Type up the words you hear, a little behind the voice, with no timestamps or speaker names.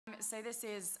So this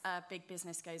is Big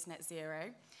Business Goes Net Zero,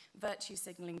 virtue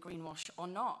signalling greenwash or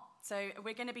not. So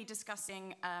we're going to be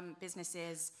discussing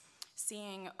businesses,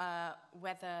 seeing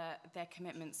whether their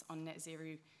commitments on net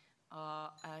zero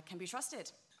can be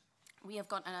trusted. We have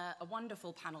got a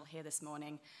wonderful panel here this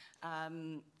morning,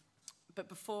 but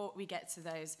before we get to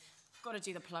those, I've got to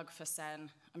do the plug for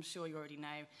CEN. I'm sure you already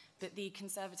know, but the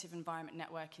Conservative Environment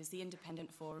Network is the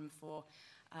independent forum for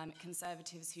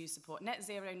conservatives who support net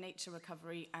zero, nature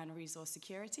recovery and resource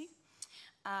security.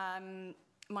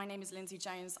 My name is Lindsay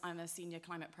Jones. I'm a Senior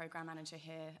Climate Programme Manager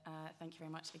here. Thank you very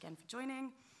much again for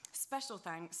joining. Special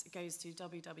thanks goes to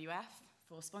WWF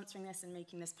for sponsoring this and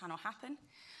making this panel happen.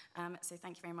 So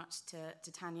thank you very much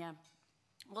to Tanya.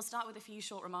 We'll start with a few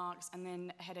short remarks and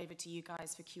then head over to you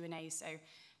guys for Q&A. So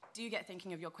do get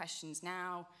thinking of your questions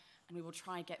now, and we will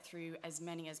try and get through as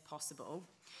many as possible.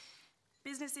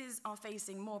 Businesses are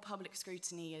facing more public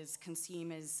scrutiny as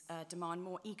consumers demand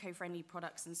more eco-friendly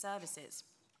products and services.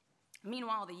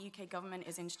 Meanwhile, the UK government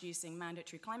is introducing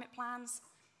mandatory climate plans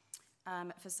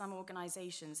for some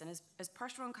organisations, and as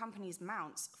pressure on companies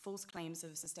mounts, false claims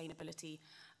of sustainability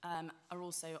are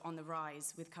also on the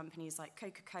rise, with companies like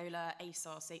Coca-Cola,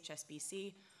 ASOS,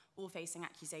 HSBC all facing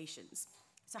accusations.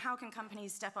 So how can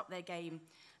companies step up their game,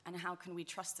 and how can we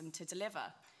trust them to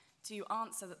deliver? To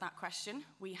answer that question,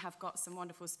 we have got some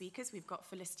wonderful speakers. We've got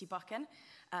Felicity Buchan,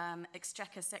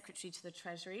 Exchequer Secretary to the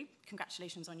Treasury.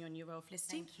 Congratulations on your new role,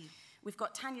 Felicity. Thank you. We've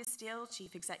got Tanya Steele,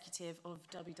 Chief Executive of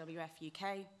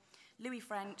WWF-UK, Louie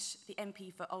French, the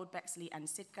MP for Old Bexley and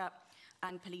Sidcup,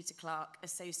 and Pilita Clark,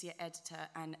 Associate Editor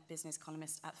and Business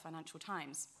Columnist at the Financial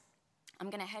Times.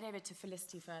 I'm going to head over to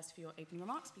Felicity first for your opening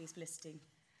remarks. Please, Felicity.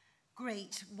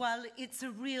 Great. Well, it's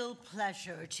a real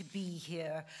pleasure to be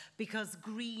here because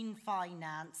green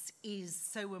finance is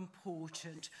so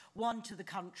important, one, to the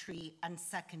country and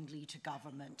secondly to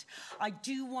government. I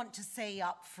do want to say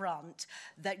up front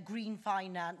that green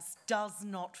finance does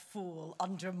not fall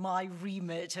under my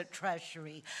remit at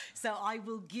Treasury. So I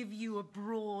will give you a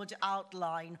broad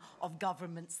outline of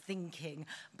government's thinking,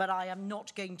 but I am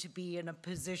not going to be in a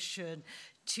position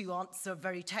to answer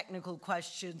very technical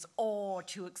questions or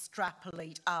to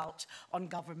extrapolate out on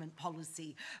government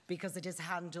policy, because it is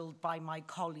handled by my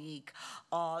colleague,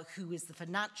 who is the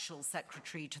Financial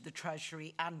Secretary to the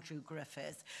Treasury, Andrew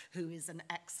Griffith, who is an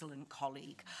excellent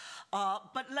colleague.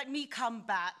 But let me come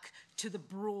back to the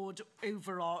broad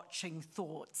overarching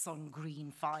thoughts on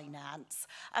green finance.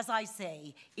 As I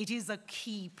say, it is a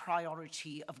key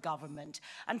priority of government,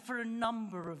 and for a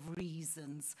number of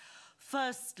reasons.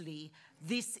 Firstly,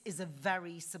 this is a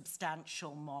very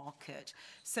substantial market.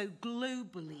 So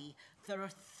globally, there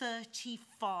are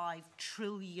 $35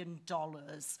 trillion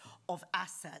of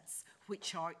assets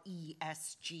which are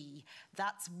ESG.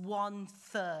 That's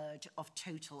 1/3 of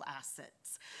total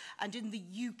assets. And in the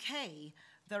UK,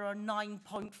 there are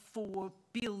 9.4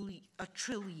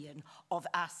 trillion of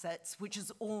assets, which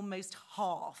is almost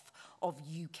half of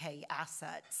UK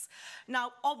assets.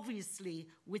 Now, obviously,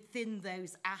 within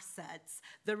those assets,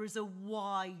 there is a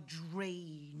wide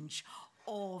range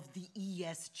of the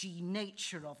ESG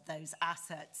nature of those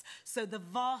assets. So the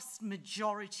vast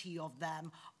majority of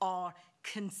them are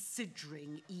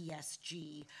considering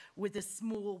ESG, with a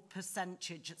small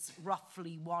percentage, it's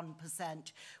roughly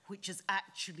 1%, which is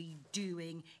actually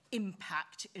doing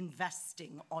impact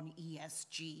investing on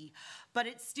ESG. But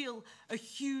it's still a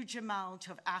huge amount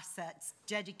of assets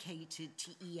dedicated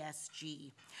to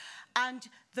ESG. And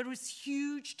there is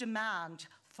huge demand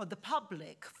for the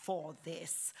public for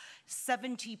this.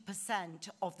 70%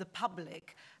 of the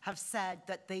public have said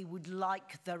that they would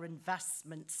like their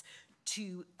investments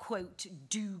to, quote,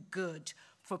 do good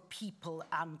for people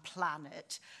and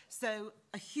planet. So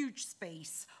a huge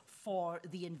space for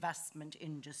the investment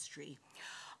industry.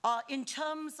 In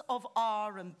terms of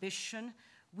our ambition,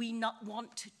 we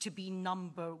want to be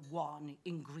 #1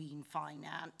 in green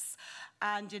finance.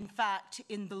 And in fact,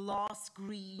 in the last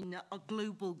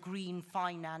Global Green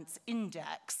Finance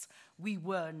Index, we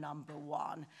were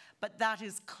 #1. But that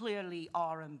is clearly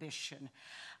our ambition.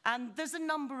 And there's a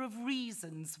number of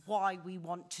reasons why we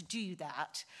want to do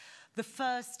that. The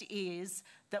first is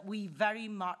that we very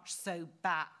much so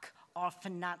back our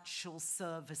financial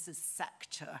services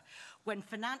sector. When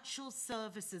financial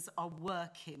services are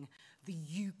working, the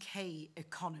UK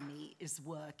economy is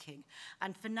working.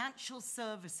 And financial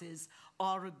services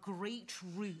are a great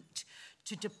route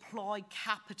to deploy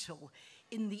capital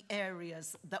in the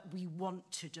areas that we want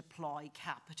to deploy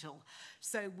capital.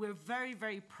 So we're very,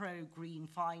 very pro-green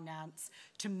finance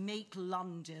to make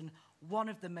London one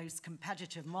of the most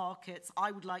competitive markets.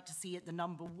 I would like to see it the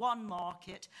 #1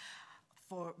 market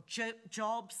for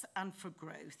jobs and for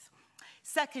growth.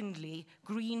 Secondly,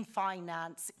 green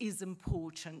finance is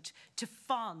important to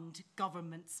fund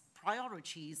government's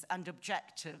priorities and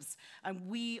objectives, and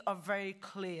we are very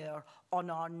clear on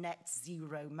our net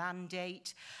zero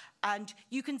mandate. And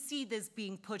you can see this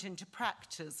being put into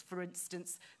practice. For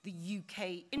instance, the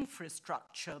UK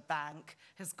Infrastructure Bank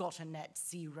has got a net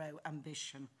zero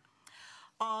ambition.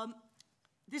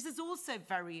 This is also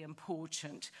very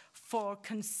important for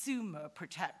consumer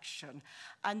protection,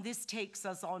 and this takes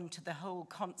us on to the whole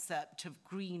concept of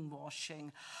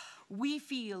greenwashing. We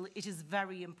feel it is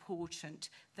very important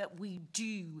that we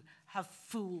do have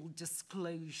full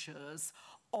disclosures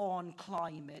on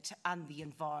climate and the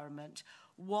environment.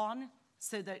 One,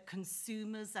 so that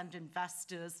consumers and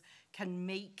investors can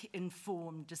make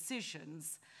informed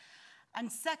decisions. And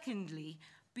secondly,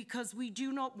 because we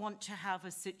do not want to have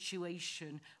a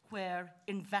situation where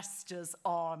investors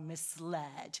are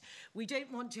misled. We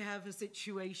don't want to have a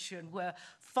situation where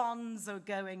funds are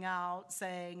going out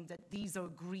saying that these are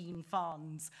green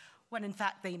funds, when in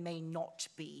fact they may not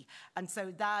be. And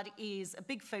so that is a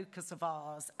big focus of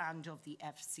ours and of the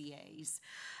FCA's.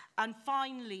 And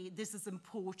finally, this is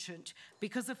important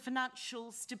because of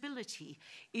financial stability.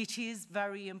 It is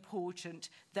very important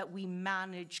that we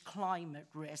manage climate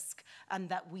risk and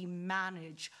that we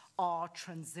manage our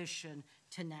transition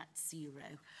to net zero.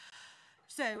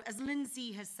 So, as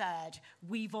Lindsay has said,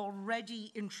 we've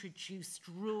already introduced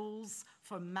rules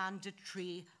for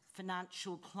mandatory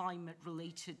financial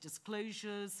climate-related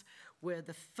disclosures. We're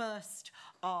the first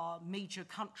major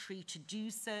country to do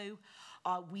so.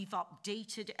 We've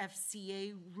updated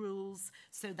FCA rules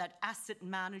so that asset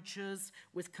managers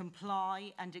with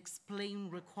comply and explain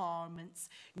requirements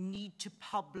need to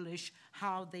publish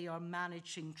how they are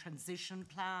managing transition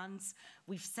plans.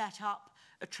 We've set up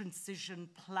a transition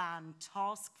plan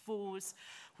task force,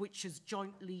 which is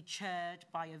jointly chaired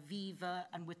by Aviva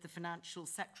and with the Financial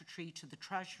Secretary to the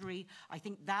Treasury. I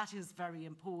think that is very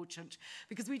important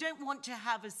because we don't want to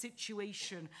have a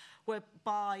situation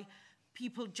whereby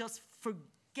people just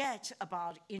forget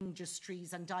about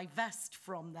industries and divest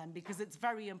from them, because it's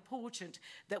very important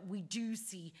that we do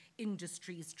see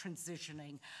industries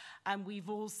transitioning. And we've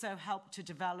also helped to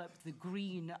develop the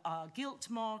green gilt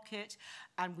market,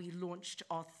 and we launched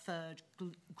our third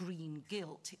green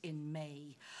gilt in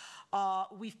May.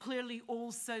 We've clearly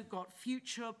also got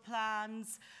future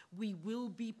plans. We will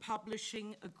be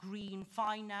publishing a green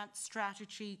finance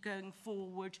strategy going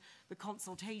forward. The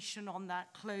consultation on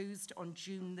that closed on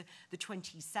June the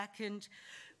 22nd.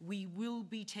 We will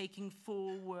be taking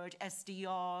forward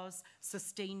SDRs,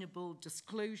 sustainable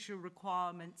disclosure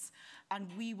requirements, and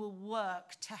we will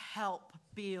work to help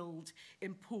build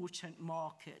important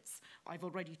markets. I've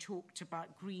already talked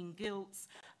about green gilts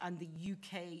and the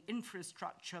UK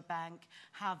Infrastructure Bank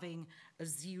having a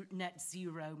net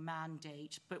zero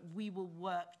mandate, but we will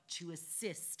work to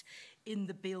assist in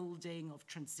the building of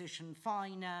transition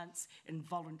finance, in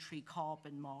voluntary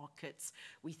carbon markets.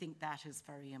 We think that is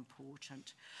very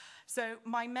important. So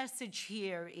my message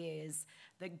here is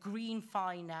that green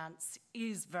finance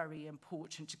is very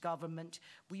important to government.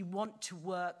 We want to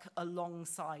work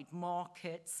alongside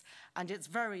markets, and it's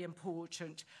very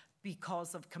important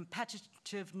because of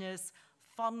competitiveness,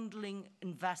 funneling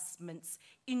investments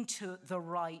into the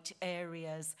right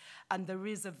areas, and there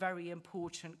is a very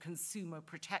important consumer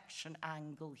protection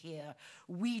angle here.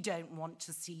 We don't want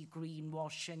to see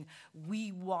greenwashing.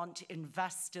 We want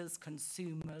investors,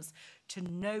 consumers, to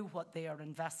know what they are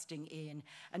investing in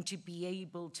and to be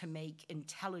able to make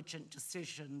intelligent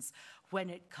decisions when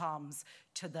it comes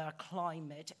to their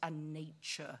climate and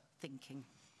nature thinking.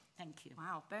 Thank you.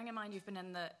 Wow, bearing in mind you've been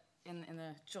in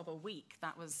the job a week,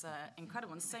 that was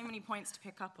incredible, and so many points to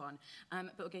pick up on.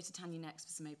 But we'll go to Tanya next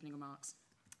for some opening remarks.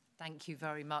 Thank you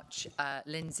very much,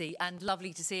 Lindsay, and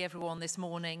lovely to see everyone this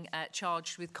morning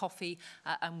charged with coffee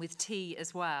and with tea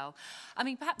as well. I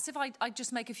mean, perhaps if I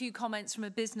just make a few comments from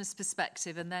a business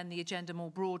perspective and then the agenda more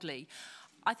broadly.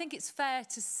 I think it's fair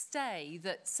to say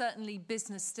that certainly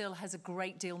business still has a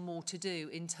great deal more to do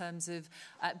in terms of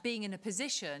being in a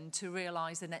position to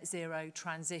realise a net zero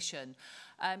transition.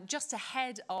 Just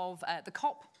ahead of the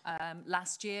COP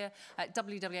last year,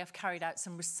 WWF carried out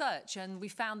some research, and we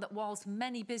found that whilst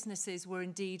many businesses were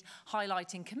indeed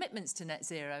highlighting commitments to net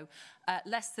zero,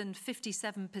 less than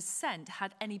 57%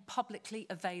 had any publicly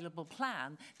available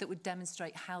plan that would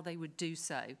demonstrate how they would do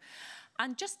so.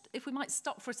 And just, if we might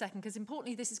stop for a second, because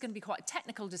importantly, this is going to be quite a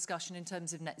technical discussion in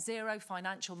terms of net zero,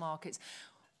 financial markets.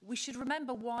 we should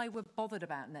remember why we're bothered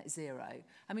about net zero.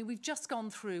 I mean, we've just gone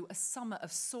through a summer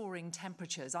of soaring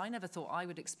temperatures. I never thought I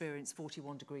would experience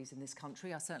 41 degrees in this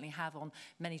country. I certainly have on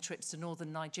many trips to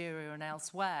northern Nigeria and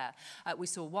elsewhere. We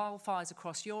saw wildfires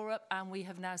across Europe, and we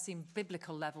have now seen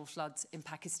biblical level floods in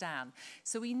Pakistan.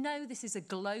 So we know this is a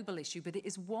global issue, but it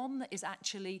is one that is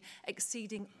actually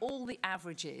exceeding all the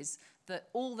averages that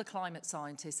all the climate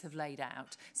scientists have laid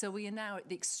out. So we are now at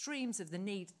the extremes of the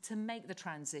need to make the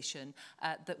transition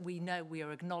that we know we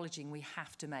are acknowledging we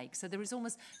have to make. So there is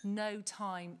almost no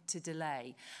time to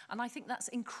delay. And I think that's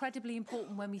incredibly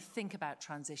important when we think about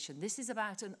transition. This is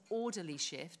about an orderly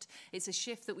shift. It's a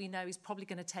shift that we know is probably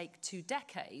going to take 2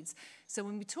 decades. So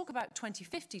when we talk about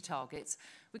 2050 targets,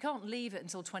 we can't leave it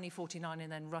until 2049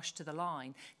 and then rush to the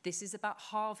line. This is about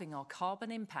halving our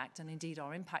carbon impact and indeed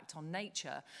our impact on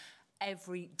nature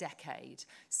every decade.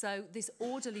 So this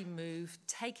orderly move,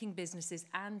 taking businesses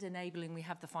and enabling we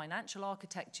have the financial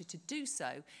architecture to do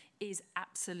so, is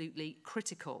absolutely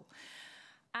critical.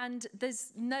 And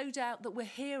there's no doubt that we're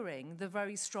hearing the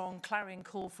very strong clarion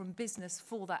call from business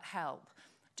for that help.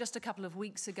 Just a couple of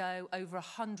weeks ago, over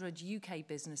 100 UK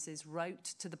businesses wrote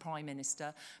to the Prime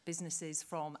Minister, businesses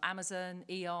from Amazon,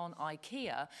 Eon,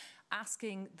 IKEA,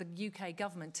 asking the UK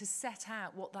government to set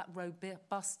out what that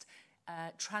robust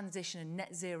transition and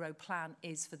net zero plan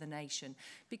is for the nation,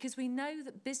 because we know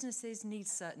that businesses need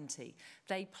certainty.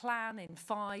 They plan in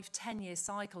 5-10-year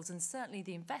cycles, and certainly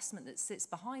the investment that sits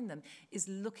behind them is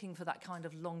looking for that kind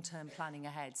of long-term planning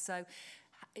ahead. So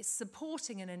it's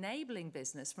supporting and enabling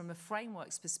business from a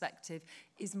frameworks perspective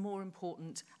is more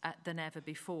important than ever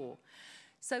before.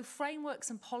 So frameworks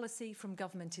and policy from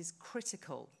government is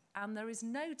critical. And there is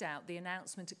no doubt the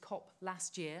announcement at COP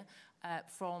last year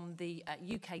from the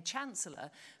UK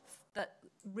Chancellor that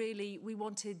really we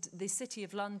wanted the City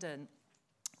of London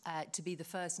to be the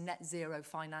first net zero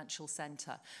financial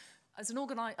centre. As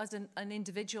an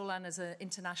individual and as an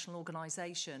international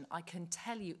organisation, I can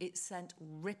tell you it sent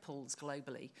ripples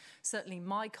globally. Certainly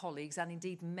my colleagues and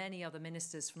indeed many other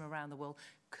ministers from around the world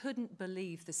couldn't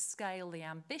believe the scale, the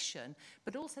ambition,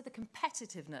 but also the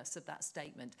competitiveness of that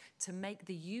statement to make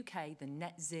the UK the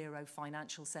net zero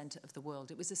financial centre of the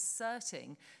world. It was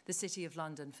asserting the City of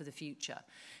London for the future.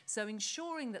 So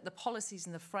ensuring that the policies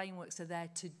and the frameworks are there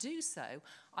to do so,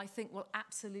 I think will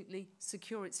absolutely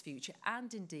secure its future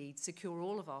and indeed secure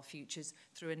all of our futures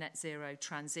through a net zero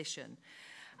transition.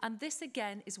 And this,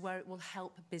 again, is where it will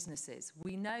help businesses.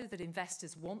 We know that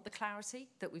investors want the clarity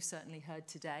that we've certainly heard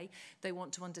today. They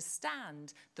want to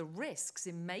understand the risks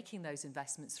in making those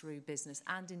investments through business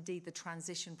and indeed the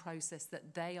transition process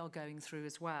that they are going through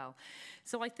as well.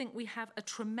 So I think we have a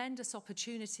tremendous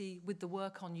opportunity with the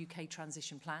work on UK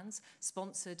transition plans,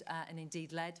 sponsored and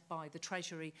indeed led by the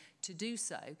Treasury to do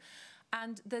so.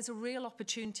 And there's a real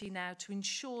opportunity now to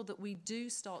ensure that we do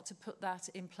start to put that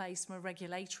in place from a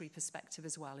regulatory perspective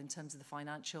as well, in terms of the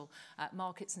Financial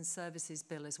Markets and Services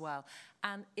Bill as well.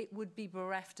 And it would be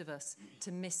bereft of us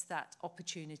to miss that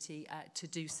opportunity to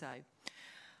do so.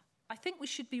 I think we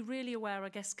should be really aware, I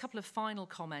guess, a couple of final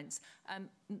comments.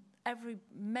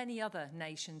 Many other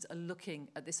nations are looking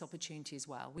at this opportunity as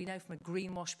well. We know from a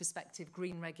greenwash perspective,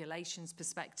 green regulations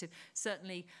perspective,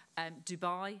 certainly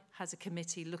Dubai has a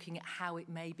committee looking at how it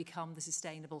may become the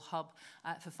sustainable hub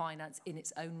for finance in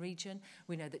its own region.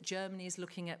 We know that Germany is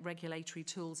looking at regulatory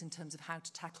tools in terms of how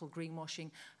to tackle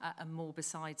greenwashing and more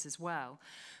besides as well.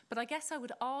 But I guess I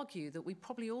would argue that we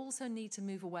probably also need to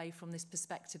move away from this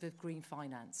perspective of green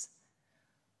finance.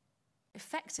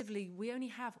 Effectively, we only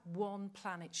have one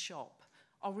planet shop.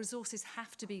 Our resources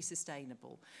have to be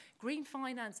sustainable. Green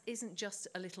finance isn't just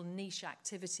a little niche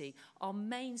activity. Our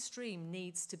mainstream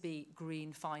needs to be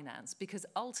green finance because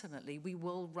ultimately we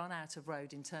will run out of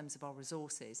road in terms of our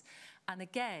resources. And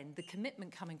again, the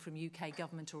commitment coming from UK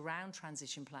government around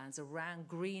transition plans, around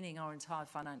greening our entire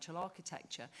financial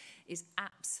architecture is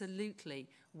absolutely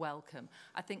welcome.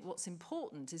 I think what's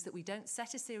important is that we don't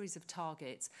set a series of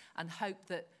targets and hope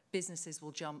that businesses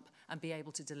will jump and be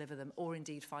able to deliver them, or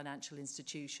indeed financial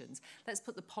institutions. Let's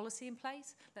put the policy in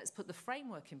place, let's put the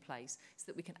framework in place so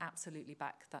that we can absolutely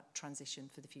back that transition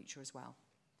for the future as well.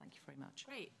 Thank you very much.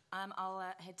 Great. I'll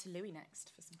head to Louie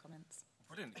next for some comments.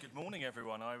 Brilliant. Good morning,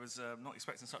 everyone. I was not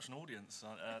expecting such an audience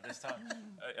this time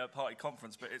at a party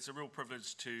conference, but it's a real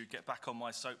privilege to get back on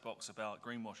my soapbox about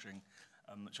greenwashing,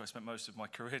 which I spent most of my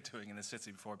career doing in the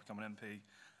city before I became an MP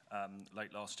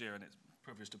late last year, and it's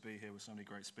privileged to be here with so many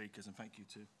great speakers, and thank you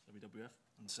to WWF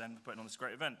and SEN for putting on this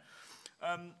great event.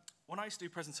 When I used to do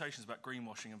presentations about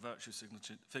greenwashing and virtue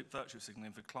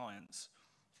signalling for clients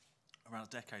around a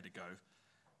decade ago,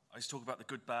 I used to talk about the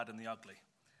good, bad and the ugly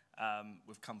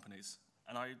with companies.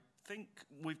 And I think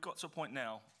we've got to a point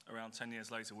now, around 10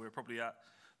 years later, we're probably at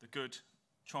the good,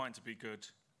 trying to be good,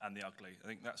 and the ugly. I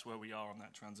think that's where we are on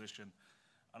that transition.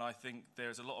 And I think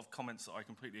there's a lot of comments that I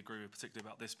completely agree with, particularly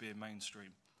about this being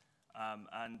mainstream.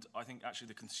 And I think actually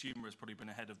the consumer has probably been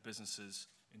ahead of businesses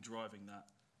in driving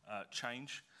that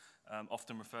change,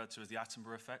 often referred to as the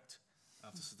Attenborough effect.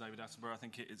 After Sir David Attenborough, I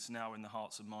think it's now in the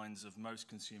hearts and minds of most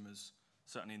consumers,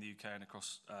 certainly in the UK and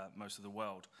across most of the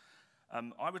world.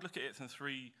 I would look at it from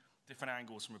 3 different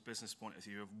angles from a business point of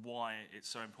view of why it's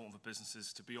so important for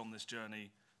businesses to be on this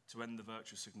journey to end the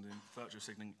virtue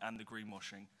signalling and the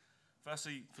greenwashing.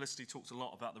 Firstly, Felicity talked a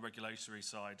lot about the regulatory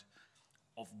side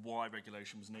of why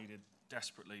regulation was needed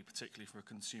desperately, particularly from a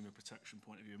consumer protection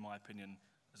point of view, in my opinion,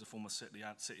 as a former city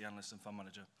analyst and fund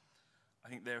manager. I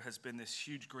think there has been this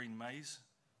huge green maze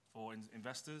for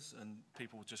investors and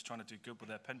people just trying to do good with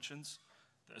their pensions.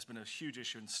 That has been a huge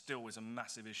issue and still is a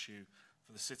massive issue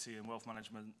for the city and wealth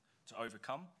management to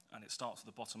overcome. And it starts at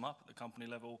the bottom up, at the company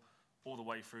level, all the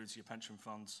way through to your pension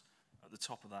funds at the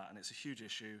top of that. And it's a huge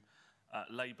issue.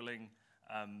 Labelling,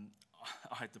 I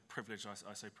had the privilege,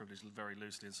 I say privilege very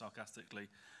loosely and sarcastically,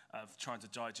 of trying to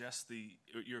digest the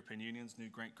European Union's new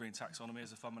green taxonomy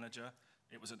as a fund manager.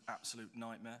 It was an absolute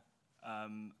nightmare.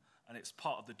 And it's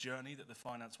part of the journey that the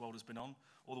finance world has been on,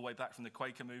 all the way back from the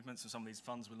Quaker movements and some of these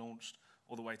funds were launched,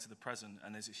 all the way to the present.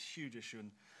 And there's a huge issue.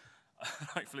 And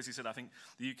like Felicity said, I think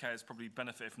the UK has probably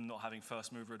benefited from not having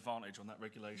first mover advantage on that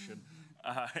regulation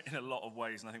in a lot of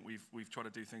ways. And I think we've tried to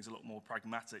do things a lot more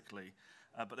pragmatically.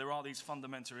 But there are these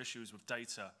fundamental issues with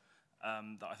data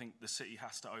that I think the city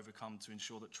has to overcome to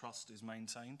ensure that trust is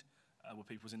maintained with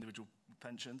people's individual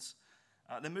pensions.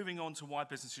 Then moving on to why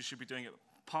businesses should be doing it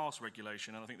past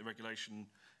regulation, and I think the regulation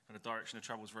kind of direction of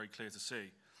travel is very clear to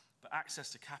see. But access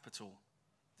to capital,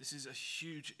 this is a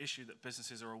huge issue that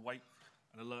businesses are awake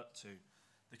and alert to.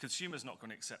 The consumer's not going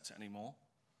to accept it anymore,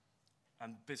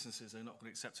 and businesses are not going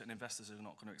to accept it, and investors are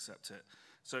not going to accept it.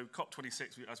 So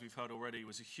COP26, as we've heard already,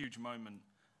 was a huge moment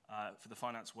for the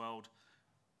finance world,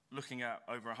 looking at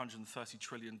over $130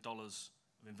 trillion of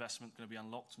investment going to be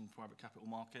unlocked in private capital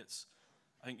markets.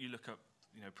 I think you look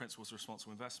at principles of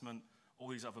responsible investment, all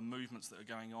these other movements that are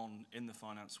going on in the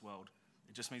finance world.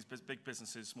 It just means big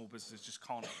businesses, small businesses just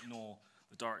can't ignore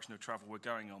the direction of travel we're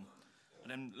going on. And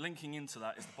then linking into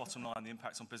that is the bottom line, the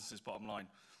impact on businesses' bottom line.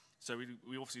 So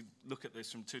we obviously look at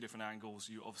this from 2 different angles.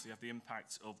 You obviously have the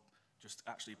impact of just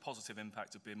actually positive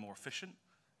impact of being more efficient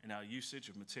in our usage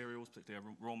of materials, particularly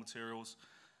our raw materials.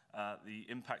 The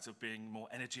impact of being more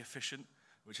energy efficient,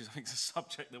 which is, I think, a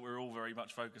subject that we're all very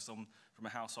much focused on from a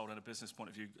household and a business point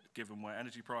of view, given where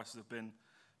energy prices have been,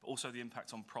 but also the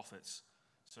impact on profits.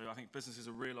 So I think businesses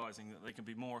are realising that they can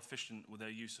be more efficient with their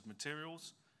use of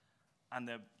materials and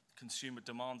their consumer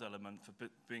demand element for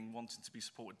wanting to be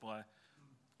supported by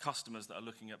customers that are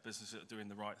looking at businesses that are doing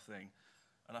the right thing.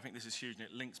 And I think this is huge, and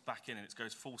it links back in, and it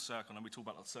goes full circle, and we talk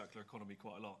about the circular economy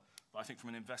quite a lot. But I think from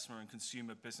an investment and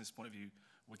consumer business point of view,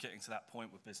 we're getting to that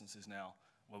point with businesses now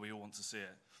where we all want to see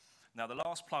it. Now, the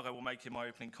last plug I will make in my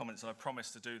opening comments, and I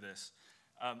promise to do this,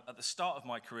 at the start of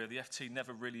my career, the FT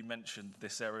never really mentioned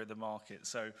this area of the market.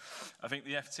 So I think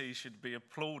the FT should be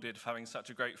applauded for having such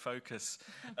a great focus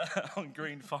on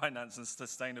green finance and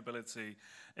sustainability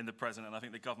in the present. And I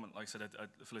think the government, like I said,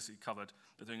 Felicity covered,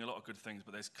 they're doing a lot of good things,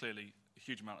 but there's clearly a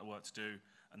huge amount of work to do,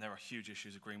 and there are huge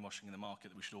issues of greenwashing in the market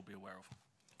that we should all be aware of.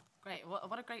 Great.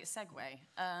 What a great segue.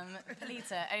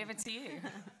 Pilita, over to you.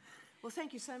 Well,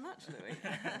 thank you so much, Louie.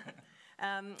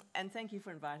 And thank you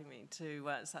for inviting me to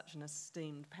such an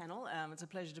esteemed panel. It's a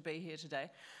pleasure to be here today.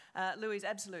 Louie's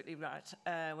absolutely right.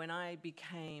 When I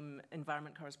became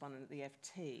environment correspondent at the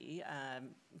FT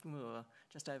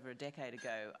just over a decade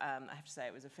ago, I have to say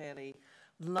it was a fairly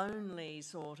lonely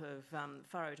sort of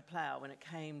furrow to plough when it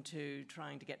came to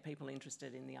trying to get people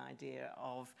interested in the idea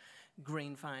of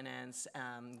green finance,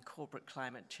 corporate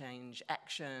climate change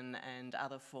action, and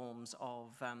other forms of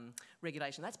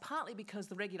regulation. That's partly because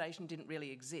the regulation didn't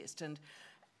really exist. And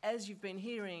as you've been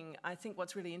hearing, I think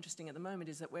what's really interesting at the moment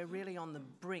is that we're really on the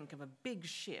brink of a big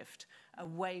shift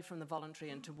away from the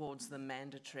voluntary and towards the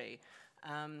mandatory.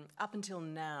 Up until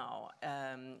now,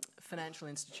 financial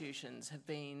institutions have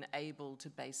been able to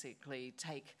basically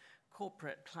take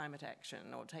corporate climate action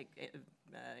or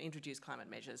introduce climate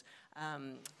measures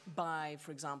by,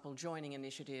 for example, joining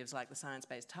initiatives like the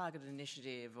Science-Based Target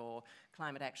Initiative or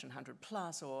Climate Action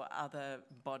 100+, or other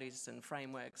bodies and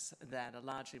frameworks that are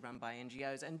largely run by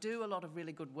NGOs and do a lot of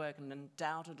really good work, and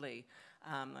undoubtedly,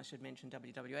 I should mention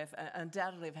WWF,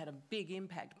 undoubtedly have had a big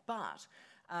impact. But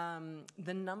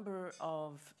the number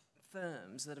of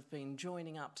firms that have been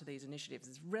joining up to these initiatives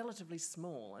is relatively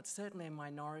small. It's certainly a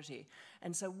minority.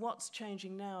 And so what's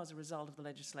changing now as a result of the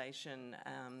legislation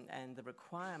and the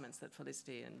requirements that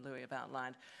Felicity and Louie have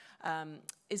outlined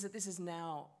is that this is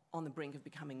now on the brink of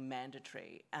becoming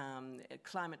mandatory.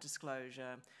 Climate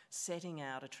disclosure, setting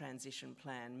out a transition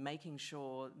plan, making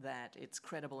sure that it's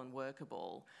credible and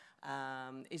workable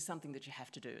is something that you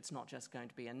have to do. It's not just going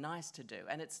to be a nice to do.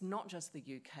 And it's not just the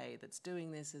UK that's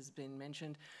doing this, as has been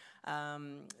mentioned.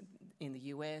 In the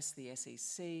US, the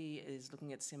SEC is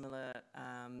looking at similar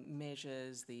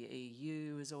measures. The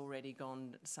EU has already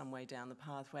gone some way down the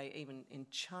pathway. Even in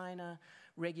China,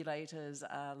 regulators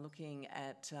are looking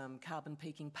at carbon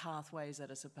peaking pathways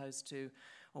that are supposed to,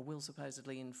 or will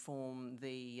supposedly inform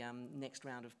the next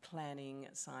round of planning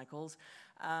cycles.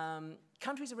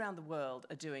 Countries around the world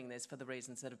are doing this for the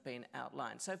reasons that have been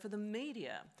outlined. So for the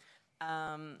media,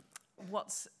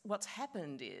 what's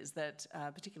happened is that,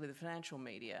 particularly the financial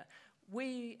media,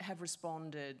 we have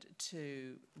responded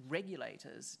to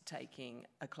regulators taking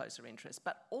a closer interest,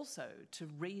 but also to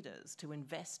readers, to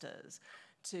investors,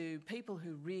 to people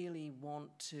who really want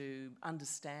to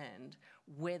understand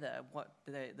whether what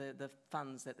the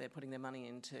funds that they're putting their money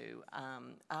into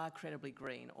are credibly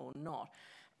green or not.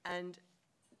 And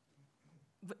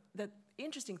the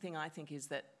interesting thing, I think, is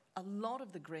that a lot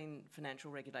of the green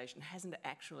financial regulation hasn't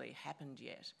actually happened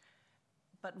yet.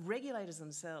 But regulators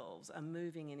themselves are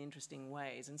moving in interesting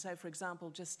ways. And so, for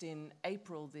example, just in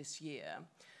April this year,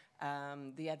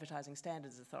 the Advertising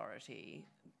Standards Authority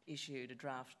issued a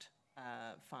draft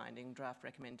draft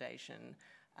recommendation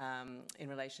in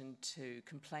relation to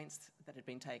complaints that had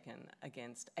been taken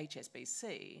against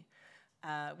HSBC,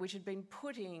 which had been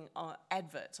putting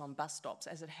adverts on bus stops,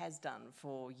 as it has done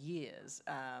for years,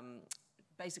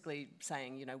 basically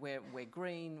saying, you know, we're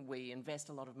green, we invest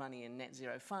a lot of money in net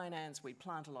zero finance, we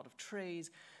plant a lot of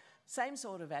trees. Same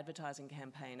sort of advertising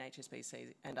campaign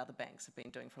HSBC and other banks have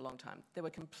been doing for a long time. There were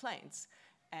complaints,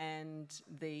 and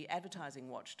the advertising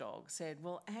watchdog said,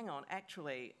 well, hang on,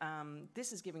 actually,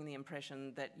 this is giving the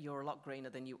impression that you're a lot greener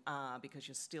than you are because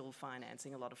you're still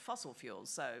financing a lot of fossil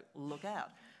fuels, so look out.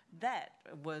 That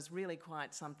was really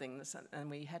quite something,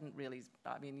 and we hadn't really,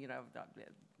 I mean, you know,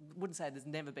 wouldn't say there's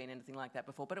never been anything like that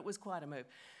before, but it was quite a move.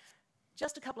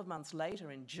 Just a couple of months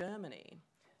later in Germany,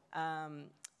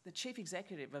 the chief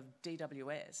executive of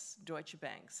DWS, Deutsche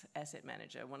Bank's asset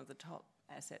manager, one of the top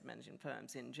asset management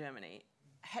firms in Germany,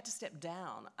 had to step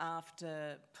down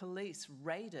after police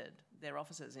raided their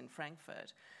offices in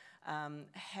Frankfurt,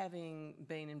 having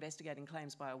been investigating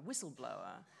claims by a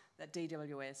whistleblower that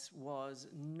DWS was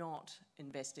not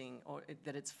investing, or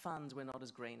that its funds were not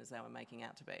as green as they were making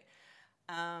out to be.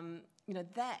 You know,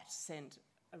 that sent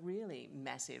a really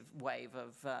massive wave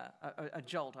of, a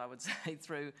jolt, I would say,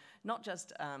 through not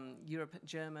just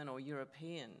German or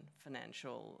European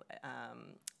financial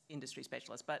industry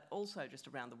specialists, but also just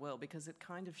around the world, because it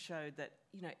kind of showed that,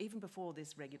 you know, even before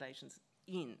this regulation's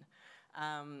in,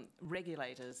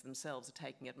 regulators themselves are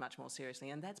taking it much more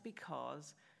seriously, and that's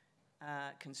because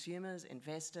consumers,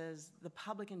 investors, the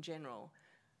public in general,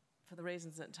 for the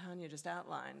reasons that Tanya just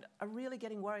outlined, are really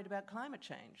getting worried about climate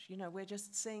change. You know, we're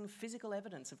just seeing physical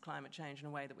evidence of climate change in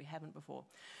a way that we haven't before.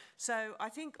 So I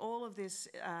think all of this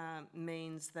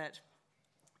means that,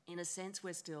 in a sense,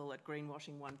 we're still at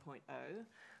greenwashing 1.0.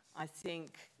 I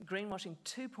think greenwashing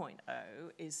 2.0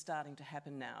 is starting to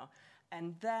happen now,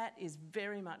 and that is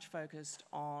very much focused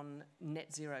on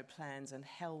net zero plans and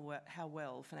how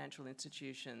well financial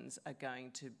institutions are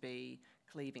going to be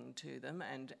cleaving to them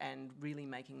and really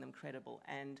making them credible.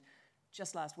 And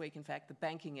just last week, in fact, the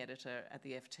banking editor at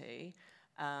the FT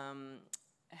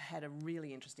had a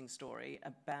really interesting story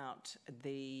about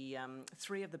the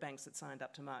three of the banks that signed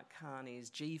up to Mark Carney's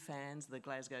GFANZ, the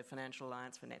Glasgow Financial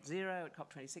Alliance for Net Zero, at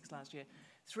COP26 last year.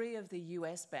 Three of the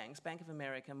US banks, Bank of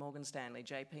America, Morgan Stanley,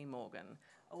 JP Morgan,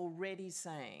 already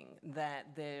saying that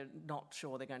they're not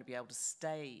sure they're going to be able to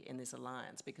stay in this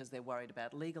alliance because they're worried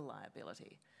about legal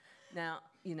liability. Now,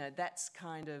 you know, that's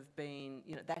kind of been,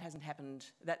 you know, that hasn't happened,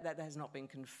 that has not been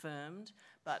confirmed,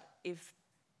 but if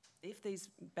these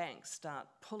banks start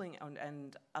pulling,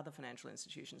 and other financial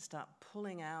institutions start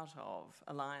pulling out of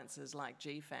alliances like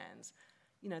GFANZ,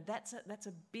 you know, that's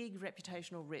a big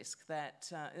reputational risk that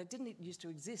it didn't used to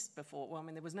exist before. Well, I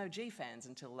mean, there was no GFANZ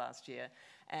until last year,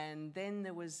 and then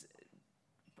there was,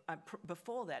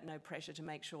 before that, no pressure to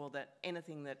make sure that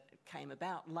anything that came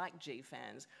about, like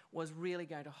GFANZ, was really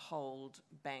going to hold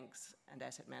banks and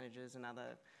asset managers and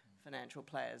other financial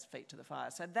players' feet to the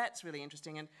fire. So that's really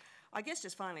interesting. And I guess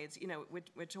just finally, it's, you know,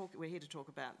 we're here to talk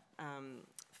about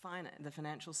the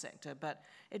financial sector, but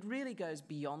it really goes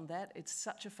beyond that. It's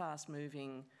such a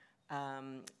fast-moving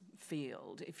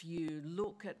field. If you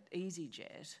look at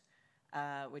EasyJet,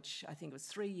 which I think was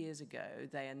 3 years ago,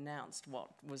 they announced what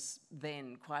was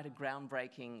then quite a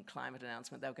groundbreaking climate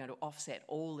announcement. They were going to offset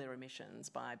all their emissions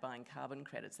by buying carbon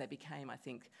credits. They became, I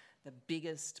think, the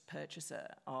biggest purchaser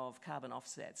of carbon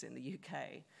offsets in the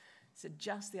UK. So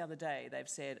just the other day, they've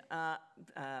said,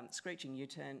 screeching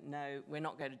U-turn, no, we're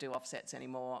not going to do offsets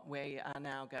anymore. We are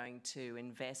now going to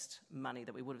invest money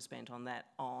that we would have spent on that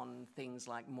on things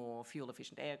like more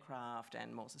fuel-efficient aircraft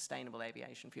and more sustainable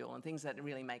aviation fuel and things that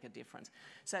really make a difference.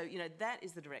 So, you know, that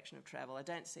is the direction of travel. I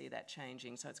don't see that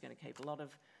changing, so it's going to keep a lot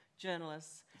of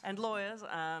journalists and lawyers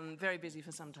very busy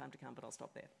for some time to come, but I'll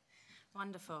stop there.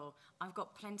 Wonderful. I've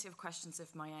got plenty of questions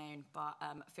of my own, but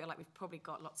I feel like we've probably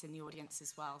got lots in the audience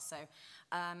as well. So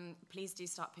please do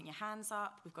start putting your hands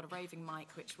up. We've got a roving mic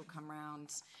which will come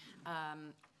round.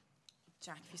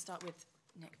 Jack, if you start with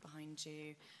Nick behind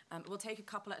you. We'll take a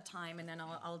couple at a time and then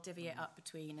I'll divvy it up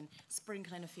between and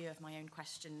sprinkle in a few of my own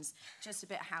questions. Just a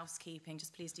bit of housekeeping.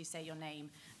 Just please do say your name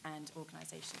and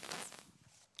organisation, please.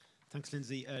 Thanks,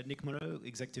 Lindsay. Nick Moreau,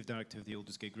 Executive Director of the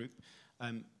Aldersgate Group.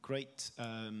 Great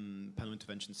panel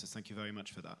intervention, so thank you very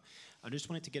much for that. I just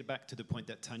wanted to get back to the point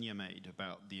that Tanya made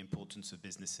about the importance of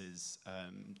businesses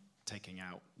taking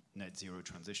out net zero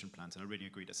transition plans, and I really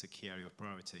agree that's a key area of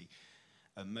priority.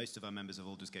 Most of our members of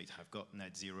Aldersgate have got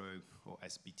net zero or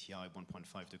SBTI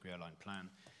 1.5 degree aligned plan.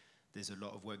 There's a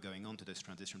lot of work going on to those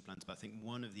transition plans, but I think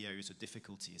one of the areas of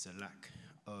difficulty is a lack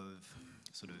of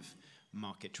sort of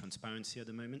market transparency at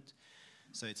the moment.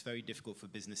 So it's very difficult for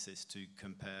businesses to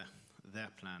compare their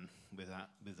plan with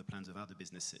the plans of other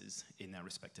businesses in their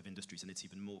respective industries, and it's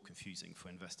even more confusing for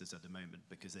investors at the moment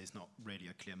because there's not really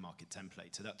a clear market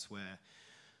template. So that's where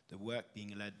the work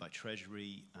being led by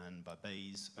Treasury and by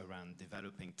BEIS around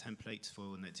developing templates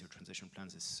for net zero transition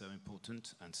plans is so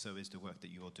important, and so is the work that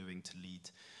you're doing to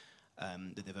lead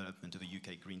the development of a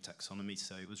UK green taxonomy.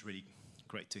 So it was really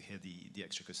great to hear the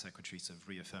Exchequer secretaries of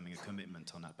reaffirming a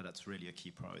commitment on that, but that's really a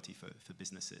key priority for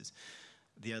businesses.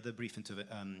 The other brief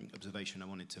observation I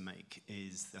wanted to make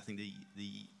is I think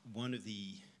one of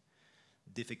the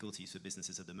difficulties for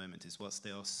businesses at the moment is whilst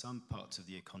there are some parts of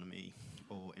the economy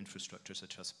or infrastructure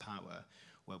such as power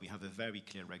where we have a very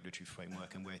clear regulatory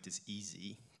framework and where it is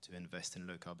easy to invest in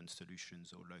low carbon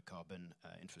solutions or low carbon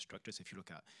infrastructure. So if you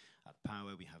look at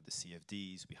power, we have the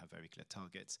CFDs, we have very clear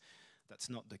targets. That's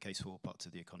not the case for all parts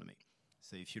of the economy.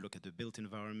 So if you look at the built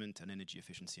environment and energy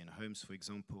efficiency in homes, for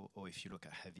example, or if you look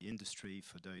at heavy industry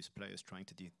for those players trying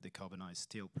to decarbonize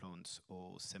steel plants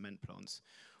or cement plants,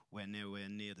 we're nowhere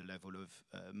near the level of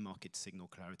market signal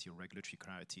clarity or regulatory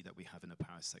clarity that we have in the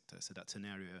power sector. So that's an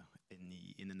area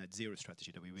in the net zero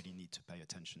strategy that we really need to pay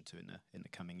attention to in the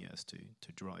coming years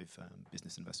to drive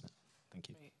business investment. Thank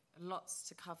you. Great. Lots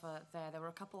to cover there. There were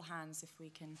a couple hands, if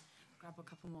we can grab a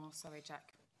couple more. Sorry,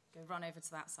 Jack. Go run over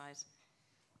to that side.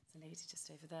 There's a lady just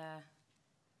over there.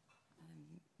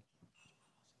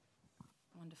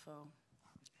 Wonderful.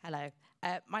 Hello.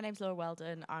 My name's Laura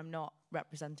Weldon. I'm not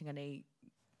representing any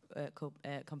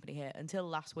company here. Until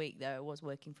last week, though, I was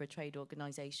working for a trade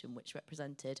organisation which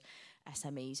represented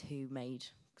SMEs who made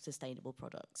sustainable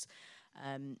products.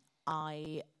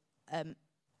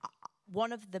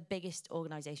 One of the biggest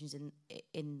organisations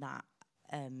in that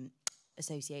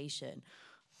association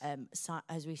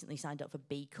has recently signed up for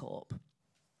B Corp,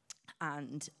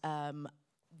 and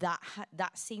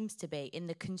that seems to be in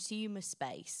the consumer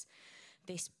space.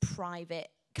 This private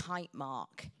kite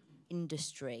mark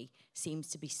industry seems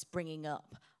to be springing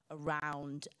up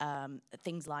around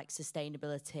things like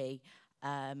sustainability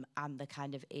and the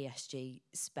kind of ESG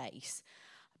space.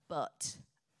 But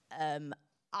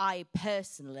I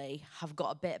personally have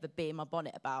got a bit of a bee in my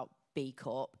bonnet about B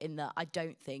Corp in that I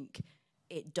don't think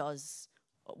it does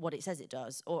what it says it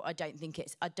does, or I don't think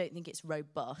it's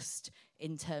robust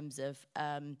in terms of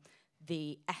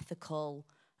the ethical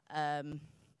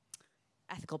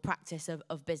practice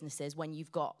of businesses when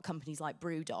you've got companies like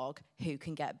Brewdog who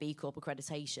can get B Corp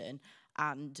accreditation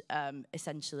and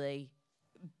essentially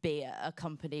be a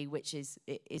company which is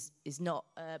not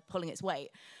pulling its weight.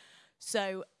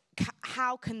 So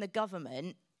how can the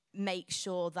government make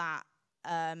sure that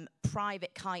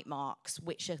private kite marks,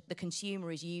 which the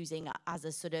consumer is using as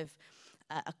a sort of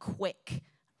a quick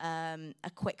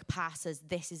pass as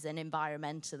this is an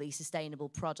environmentally sustainable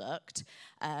product,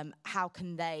 how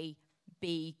can they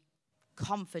be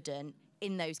confident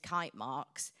in those kite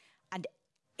marks? And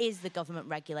is the government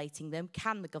regulating them?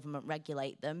 Can the government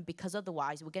regulate them? Because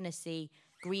otherwise we're going to see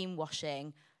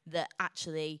greenwashing that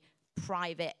actually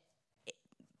private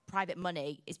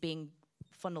money is being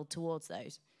funneled towards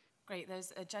those. Great.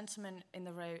 There's a gentleman in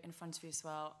the row in front of you as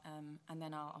well, and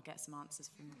then I'll get some answers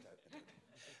from you.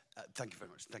 Thank you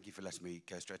very much. Thank you for letting me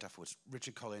go straight afterwards.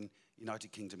 Richard Collin,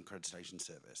 United Kingdom Accreditation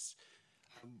Service.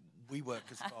 We work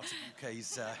as part of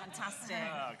UK's Fantastic.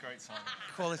 Great time.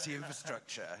 quality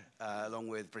infrastructure, along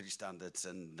with British Standards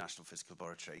and National Physical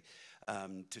Laboratory,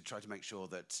 to try to make sure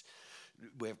that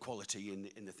we have quality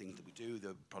in the things that we do,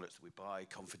 the products that we buy,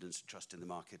 confidence and trust in the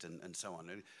market, and so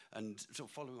on. And sort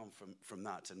of following on from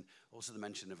that, and also the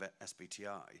mention of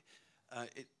SBTI,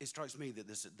 it strikes me that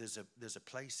there's a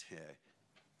place here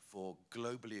for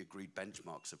globally agreed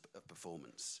benchmarks of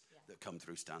performance that come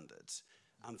through standards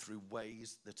and through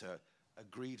ways that are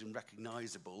agreed and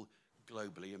recognisable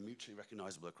globally and mutually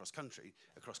recognisable across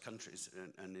countries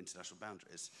and international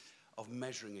boundaries, of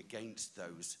measuring against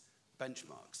those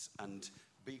benchmarks. And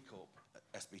B Corp,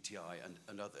 SBTI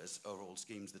and others are all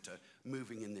schemes that are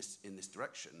moving in this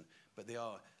direction, but they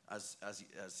are, as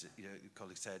you know, your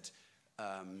colleague said,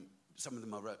 some of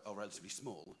them are relatively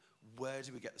small. Where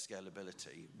do we get the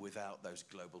scalability without those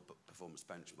global performance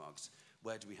benchmarks?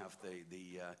 Where do we have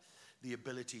the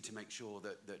ability to make sure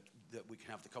that we can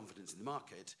have the confidence in the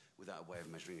market without a way of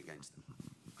measuring against them?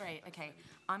 Great, okay.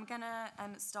 I'm going to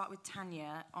start with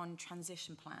Tanya on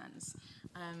transition plans.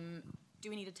 Do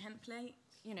we need a template?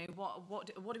 You know,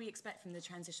 what do we expect from the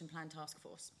transition plan task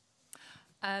force?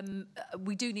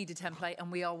 We do need a template,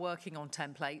 and we are working on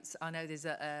templates. I know there's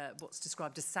what's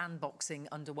described as sandboxing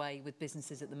underway with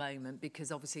businesses at the moment,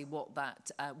 because obviously what that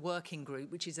working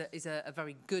group, which is a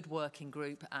very good working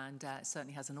group, and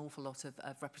certainly has an awful lot of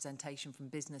representation from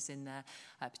business in there,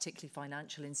 particularly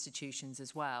financial institutions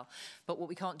as well. But what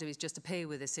we can't do is just appear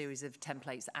with a series of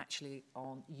templates that actually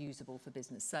aren't usable for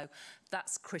business. So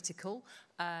that's critical.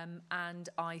 And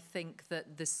I think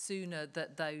that the sooner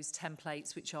that those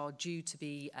templates, which are due to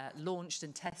be launched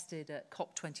and tested at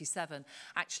COP27,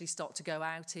 actually start to go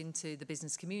out into the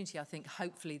business community, I think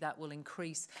hopefully that will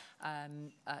increase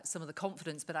some of the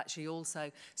confidence, but actually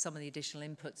also some of the additional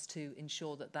inputs to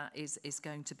ensure that that is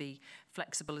going to be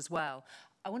flexible as well.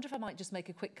 I wonder if I might just make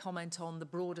a quick comment on the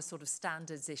broader sort of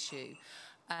standards issue.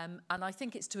 And I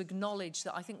think it's to acknowledge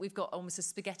that I think we've got almost a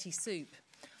spaghetti soup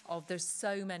of there's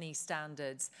so many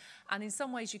standards. And in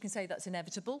some ways you can say that's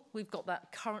inevitable. We've got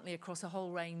that currently across a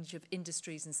whole range of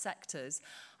industries and sectors.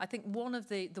 I think one of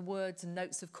the words and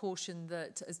notes of caution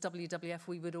that as WWF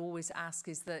we would always ask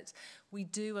is that we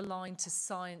do align to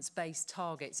science-based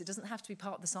targets. It doesn't have to be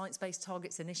part of the Science-Based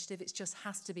Targets initiative, it just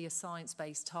has to be a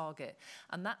science-based target.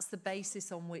 And that's the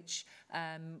basis on which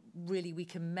really we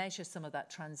can measure some of that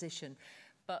transition.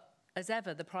 But as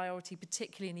ever, the priority,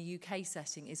 particularly in a UK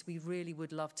setting, is we really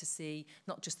would love to see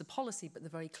not just the policy, but the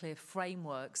very clear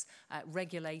frameworks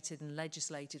regulated and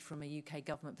legislated from a UK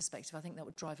government perspective. I think that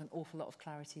would drive an awful lot of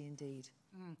clarity indeed.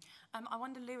 I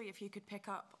wonder, Louie, if you could pick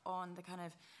up on the kind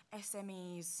of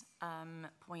SMEs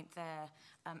point there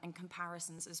and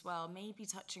comparisons as well, maybe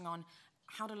touching on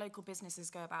how do local businesses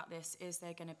go about this? Is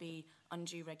there going to be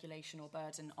undue regulation or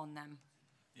burden on them?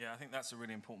 Yeah, I think that's a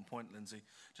really important point, Lindsay.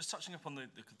 Just touching up on the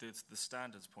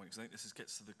standards point, because I think this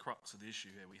gets to the crux of the issue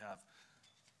here we have.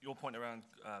 Your point around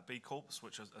B Corps,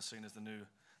 which are seen as the new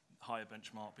higher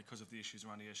benchmark because of the issues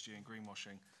around ESG and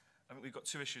greenwashing. I think we've got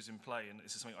two issues in play, and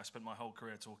this is something I spent my whole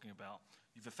career talking about.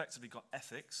 You've effectively got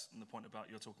ethics, and the point about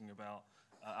you're talking about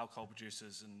alcohol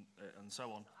producers and so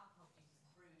on.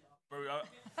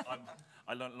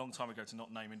 I learned a long time ago to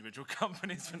not name individual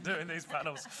companies from doing these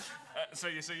panels. So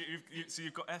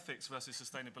you've got ethics versus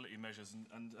sustainability measures,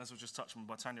 and as was just touched on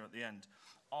by Tanya at the end,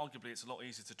 arguably it's a lot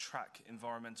easier to track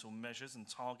environmental measures and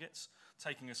targets.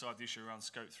 Taking aside the issue around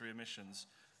Scope 3 emissions,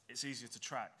 it's easier to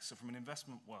track. So from an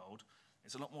investment world,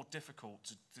 it's a lot more difficult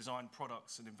to design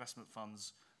products and investment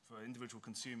funds for individual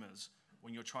consumers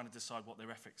when you're trying to decide what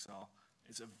their ethics are.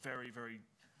 It's a very, very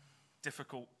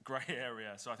difficult grey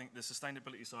area. So I think the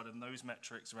sustainability side and those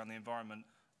metrics around the environment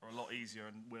are a lot easier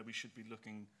and where we should be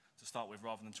looking to start with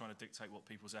rather than trying to dictate what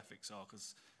people's ethics are,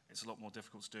 because it's a lot more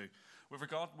difficult to do. With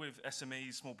regard with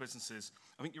SMEs, small businesses,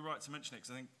 I think you're right to mention it,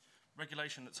 because I think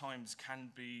regulation at times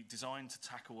can be designed to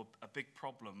tackle a big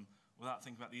problem without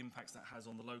thinking about the impacts that has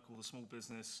on the local, the small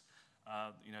business,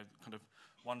 you know, kind of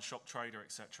one-shop trader,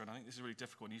 etc. And I think this is really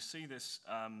difficult. And you see this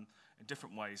in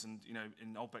different ways. And, you know,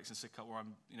 in Old Bex and Sidcup, where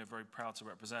I'm, you know, very proud to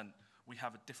represent, we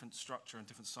have a different structure and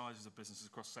different sizes of businesses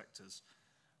across sectors.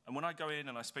 And when I go in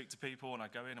and I speak to people and I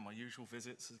go in on my usual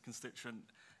visits as a constituent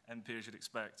MP, as you'd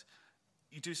expect,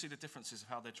 you do see the differences of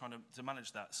how they're trying to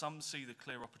manage that. Some see the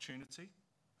clear opportunity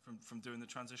from doing the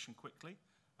transition quickly.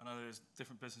 I know there's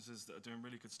different businesses that are doing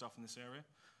really good stuff in this area.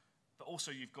 But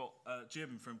also you've got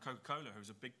Jim from Coca-Cola,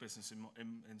 who's a big business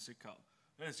in Sidcup.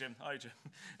 There's Jim. Hi, Jim.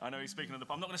 I know he's speaking on the...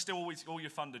 I'm not going to steal all your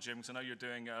thunder, Jim, because I know you're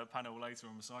doing a panel later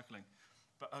on recycling.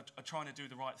 But are trying to do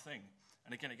the right thing.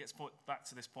 And again, it gets back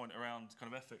to this point around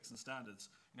kind of ethics and standards.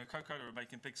 You know, Coca-Cola are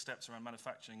making big steps around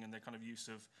manufacturing and their kind of use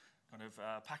of kind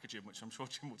of packaging, which I'm sure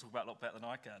Jim will talk about a lot better than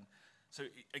I can. So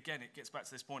again, it gets back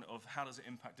to this point of how does it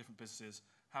impact different businesses?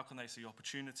 How can they see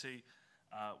opportunity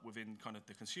within kind of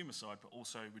the consumer side, but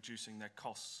also reducing their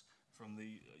costs from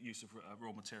the use of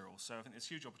raw materials. So I think there's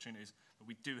huge opportunities, but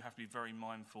we do have to be very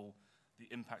mindful the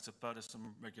impact of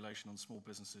burdensome regulation on small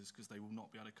businesses, because they will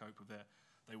not be able to cope with it.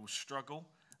 They will struggle,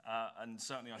 and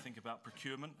certainly I think about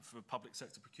procurement, for public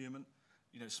sector procurement.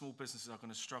 You know, small businesses are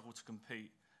going to struggle to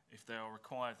compete if they are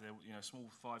required, you know,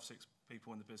 small 5, 6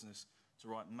 people in the business to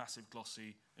write massive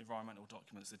glossy environmental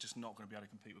documents. They're just not going to be able to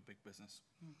compete with big business.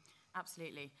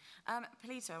 Absolutely.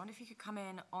 Pilita, I wonder if you could come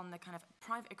in on the kind of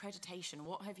private accreditation.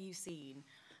 What have you seen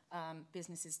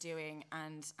businesses doing,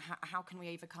 and how can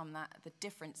we overcome the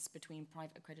difference between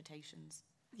private accreditations?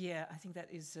 Yeah, I think that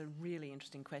is a really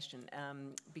interesting question,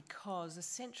 because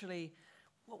essentially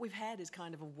what we've had is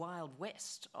kind of a wild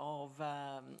west of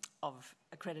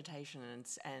accreditation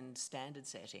and standard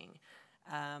setting.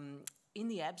 In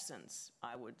the absence,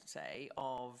 I would say,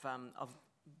 of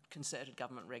concerted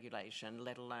government regulation,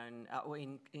 let alone, or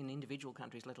in individual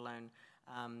countries, let alone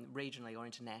regionally or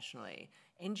internationally,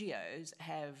 NGOs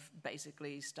have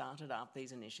basically started up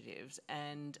these initiatives,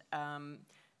 and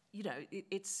you know,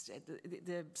 it's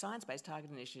the Science-Based Target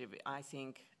Initiative, I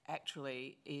think,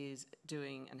 actually is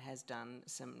doing and has done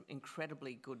some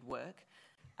incredibly good work.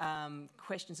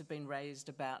 Questions have been raised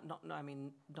about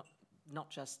not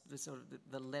just the sort of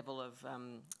the level of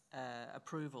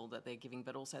approval that they're giving,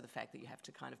 but also the fact that you have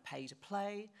to kind of pay to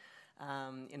play.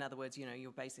 In other words, you know,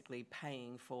 you're basically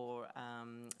paying for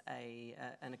an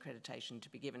accreditation to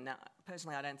be given. Now,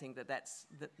 personally, I don't think that that's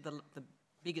the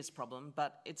biggest problem,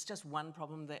 but it's just one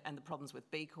problem, and the problems with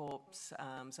B Corps.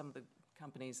 Some of the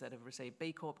companies that have received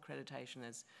B Corp accreditation,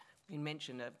 as been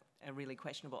mentioned, are really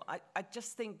questionable. I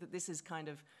just think that this is kind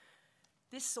of,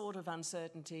 this sort of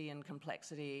uncertainty and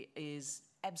complexity is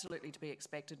absolutely to be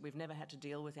expected. We've never had to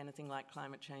deal with anything like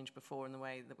climate change before in the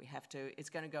way that we have to. It's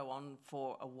going to go on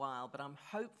for a while, but I'm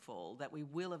hopeful that we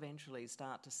will eventually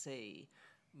start to see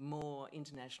more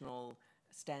international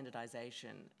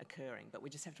standardisation occurring. But we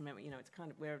just have to remember, you know, it's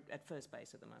kind of, we're at first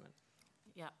base at the moment.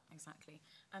 Yeah, exactly.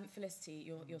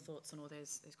 Felicity, your thoughts on all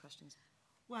those questions?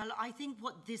 Well, I think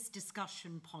what this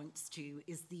discussion points to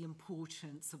is the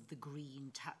importance of the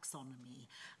green taxonomy,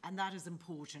 and that is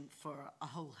important for a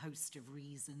whole host of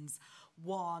reasons.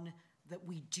 One, that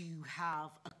we do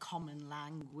have a common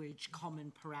language,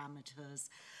 common parameters.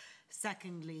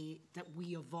 Secondly, that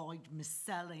we avoid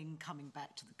mis-selling, coming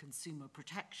back to the consumer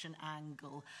protection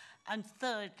angle. And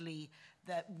thirdly,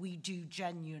 that we do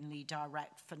genuinely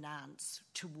direct finance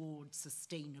towards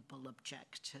sustainable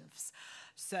objectives.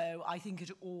 So I think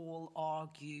it all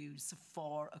argues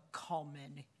for a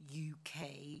common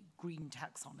UK green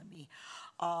taxonomy.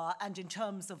 And in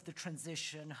terms of the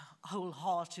transition,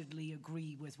 wholeheartedly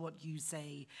agree with what you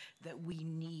say, that we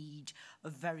need a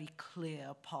very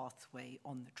clear pathway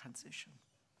on the transition.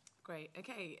 Great.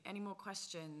 Okay, any more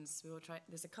questions? We will try.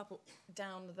 There's a couple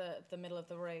down the middle of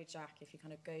the road, Jack. If you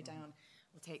kind of go down,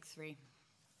 we'll take 3.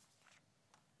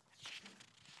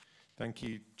 Thank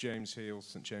you. James Heal,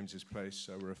 St James's Place.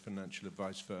 We're a financial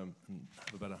advice firm and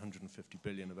have about 150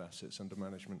 billion of assets under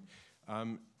management.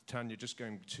 Tanya, just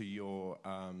going to your,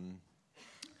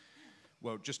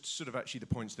 well, just sort of actually the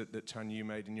points that Tanya, you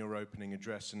made in your opening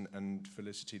address, and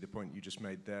Felicity, the point you just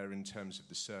made there in terms of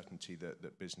the certainty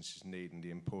that businesses need and the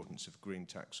importance of green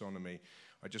taxonomy.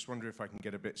 I just wonder if I can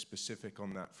get a bit specific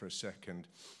on that for a second.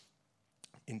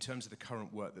 In terms of the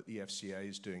current work that the FCA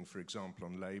is doing, for example,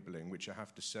 on labelling, which I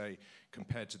have to say,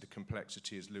 compared to the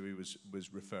complexity, as Louie was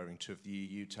referring to, of the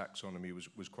EU taxonomy,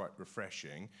 was quite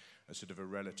refreshing. A sort of a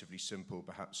relatively simple,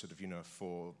 perhaps sort of, you know, a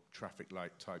 4 traffic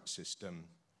light type system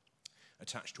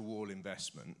attached to all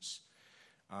investments.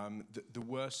 There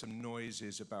were some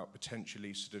noises about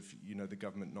potentially sort of, you know, the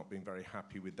government not being very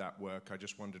happy with that work. I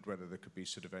just wondered whether there could be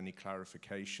sort of any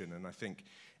clarification. And I think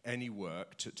any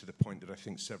work, to the point that I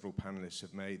think several panellists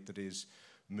have made, that is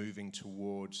moving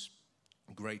towards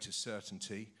greater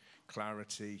certainty,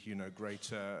 clarity, you know,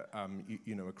 greater,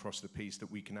 you know, across the piece, that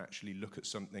we can actually look at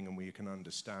something and we can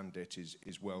understand it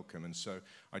is welcome. And so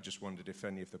I just wondered if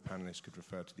any of the panellists could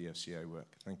refer to the FCA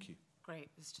work. Thank you.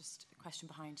 Great. There's just a question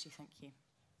behind you. Thank you.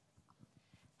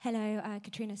 Hello,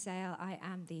 Katrina Sale. I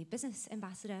am the Business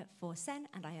Ambassador for SEN,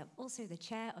 and I am also the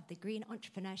chair of the Green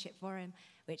Entrepreneurship Forum,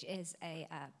 which is a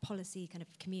policy kind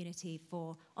of community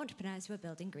for entrepreneurs who are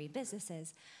building green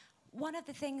businesses. one of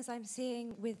the things I'm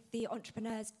seeing with the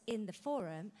entrepreneurs in the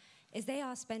forum is they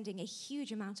are spending a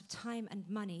huge amount of time and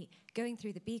money going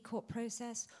through the B Corp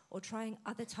process or trying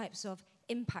other types of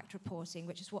impact reporting,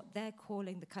 which is what they're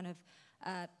calling the kind of,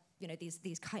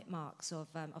 these kite marks of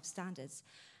standards.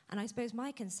 And I suppose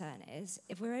my concern is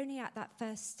if we're only at that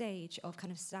first stage of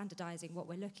kind of standardizing what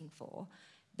we're looking for,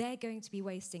 they're going to be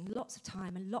wasting lots of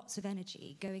time and lots of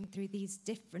energy going through these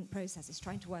different processes,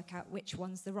 trying to work out which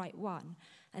one's the right one.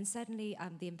 And certainly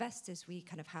the investors we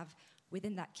kind of have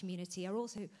within that community are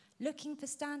also looking for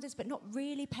standards, but not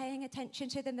really paying attention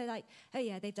to them. They're like, oh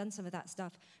yeah, they've done some of that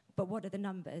stuff, but what are the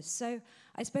numbers? So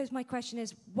I suppose my question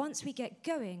is, once we get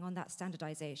going on that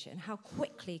standardization, how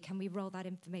quickly can we roll that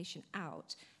information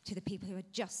out to the people who are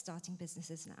just starting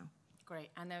businesses now? Great.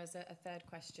 And there was a third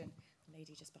question, the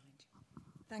lady just behind you.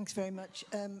 Thanks very much.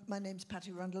 My name's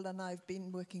Patty Rundle, and I've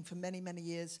been working for many, many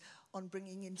years on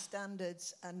bringing in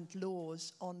standards and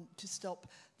laws on to stop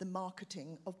the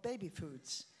marketing of baby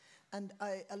foods. And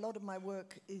a lot of my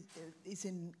work is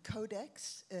in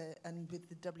Codex and with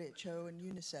the WHO and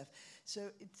UNICEF. So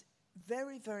it's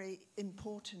very, very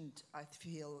important, I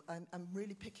feel. I'm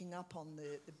really picking up on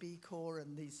the B Corp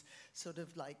and these sort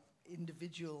of like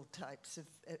individual types of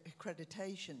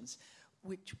accreditations,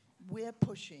 which we're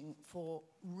pushing for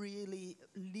really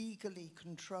legally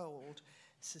controlled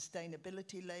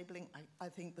sustainability labeling. I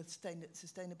think the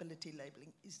sustainability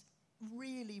labeling is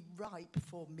really ripe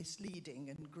for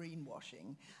misleading and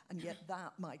greenwashing, and yet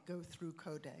that might go through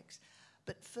Codex.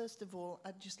 But first of all,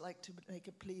 I'd just like to make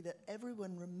a plea that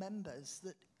everyone remembers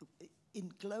that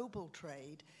in global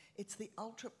trade, it's the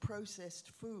ultra-processed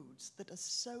foods that are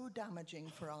so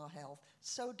damaging for our health,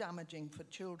 so damaging for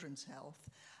children's health,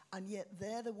 and yet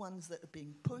they're the ones that are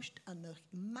being pushed, and the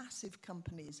massive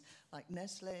companies like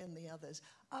Nestle and the others,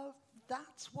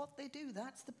 that's what they do.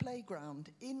 That's the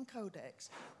playground in Codex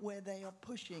where they are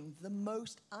pushing the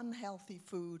most unhealthy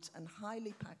foods and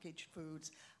highly packaged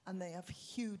foods, and they have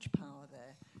huge power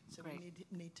there. So Great.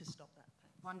 we need to stop that.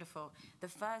 Wonderful. The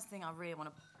first thing I really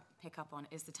want to pick up on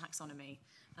is the taxonomy.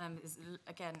 There's,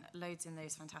 again, loads in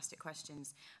those fantastic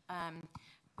questions.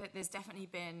 But there's definitely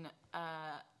been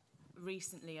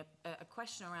recently a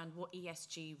question around what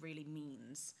ESG really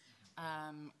means.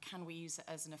 Can we use it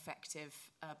as an effective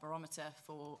barometer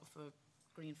for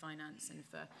green finance and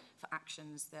for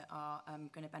actions that are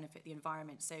going to benefit the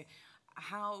environment? So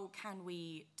how can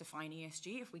we define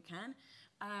ESG if we can?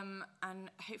 And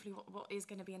hopefully what is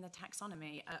going to be in the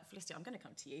taxonomy? Felicity, I'm going to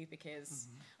come to you because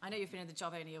I know you've been in the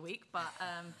job only a week, but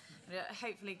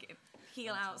hopefully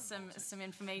peel out some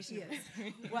information.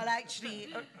 Yes. Well, actually,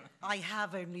 I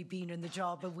have only been in the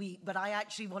job a week, but I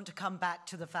actually want to come back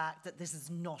to the fact that this is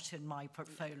not in my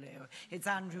portfolio. It's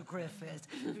Andrew Griffith,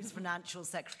 who's Financial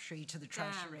Secretary to the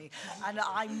Treasury, and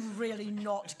I'm really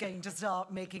not going to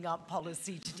start making up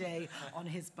policy today on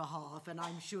his behalf, and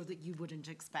I'm sure that you wouldn't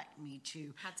expect me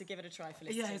to. Had to give it a try,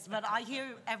 Felicity. Yes, but I hear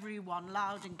everyone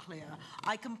loud and clear.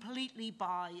 I completely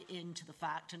buy into the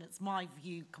fact, and it's my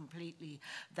view completely,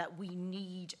 that we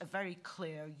need a very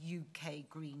clear UK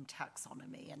green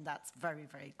taxonomy, and that's very,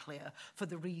 very clear for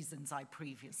the reasons I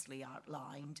previously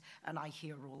outlined, and I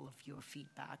hear all of your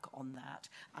feedback on that,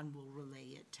 and will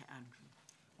relay it to Andrew.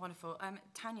 Wonderful.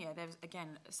 Tanya, there's,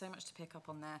 again, so much to pick up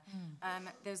on there.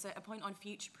 There's a point on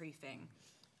future-proofing,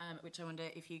 which I wonder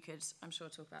if you could, I'm sure,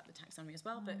 talk about the taxonomy as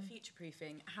well, but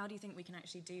future-proofing, how do you think we can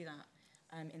actually do that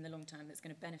in the long term that's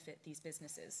going to benefit these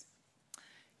businesses?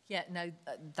 Yeah, no,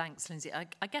 thanks, Lindsay.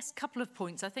 I guess a couple of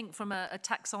points. I think from a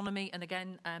taxonomy, and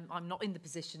again, I'm not in the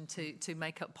position to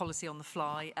make up policy on the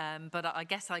fly, but I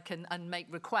guess I can make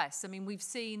requests. I mean, we've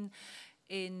seen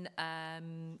in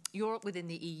Europe, within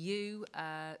the EU,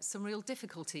 some real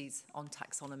difficulties on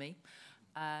taxonomy.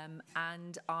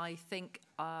 And I think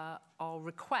our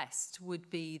request would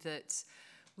be that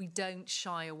we don't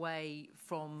shy away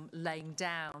from laying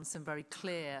down some very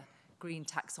clear green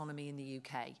taxonomy in the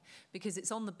UK, because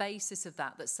it's on the basis of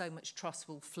that so much trust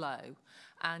will flow.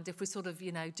 And if we're sort of,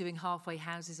 doing halfway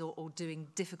houses or doing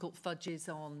difficult fudges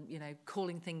on,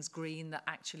 calling things green that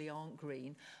actually aren't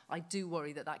green, I do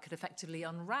worry that could effectively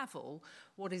unravel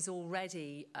what is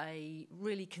already a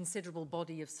really considerable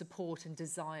body of support and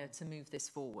desire to move this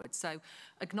forward. So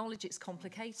acknowledge it's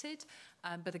complicated,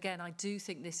 but again, I do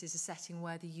think this is a setting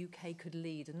where the UK could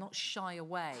lead and not shy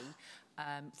away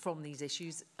from these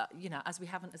issues, as we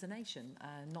haven't as a nation,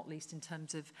 not least in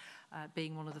terms of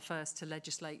being one of the first to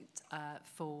legislate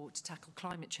to tackle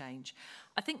climate change.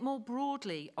 I think more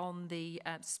broadly on the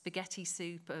spaghetti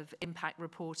soup of impact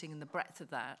reporting and the breadth of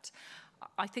that,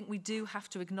 I think we do have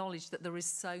to acknowledge that there is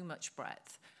so much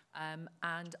breadth.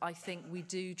 And I think we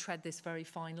do tread this very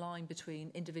fine line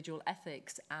between individual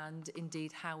ethics and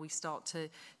indeed how we start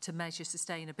to measure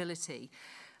sustainability.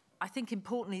 I think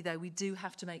importantly, though, we do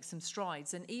have to make some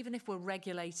strides. And even if we're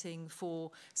regulating for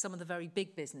some of the very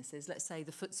big businesses, let's say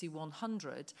the FTSE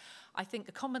 100, I think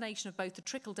a combination of both the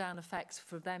trickle-down effects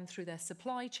for them through their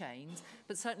supply chains,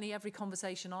 but certainly every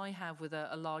conversation I have with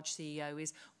a large CEO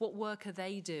is what work are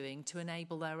they doing to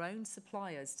enable their own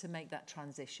suppliers to make that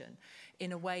transition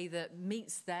in a way that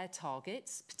meets their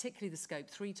targets, particularly the Scope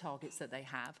 3 targets that they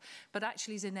have, but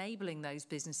actually is enabling those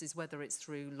businesses, whether it's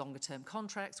through longer-term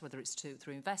contracts, whether it's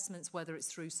through investments, whether it's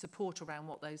through support around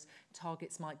what those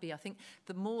targets might be. I think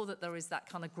the more that there is that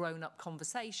kind of grown-up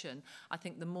conversation, I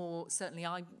think the more certainly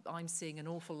I'm seeing an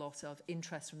awful lot of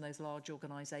interest from those large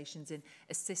organisations in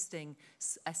assisting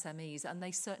SMEs, and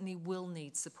they certainly will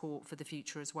need support for the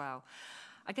future as well.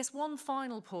 I guess one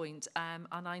final point, and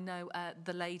I know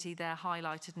the lady there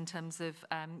highlighted in terms of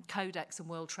Codex and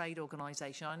World Trade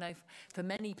Organization. I know for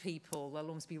many people, they'll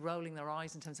almost be rolling their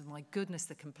eyes in terms of, my goodness,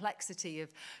 the complexity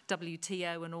of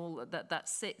WTO and all that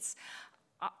sits.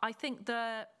 I think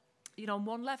on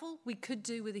one level, we could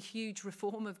do with a huge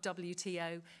reform of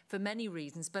WTO for many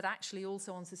reasons, but actually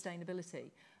also on sustainability.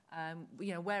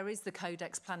 Where is the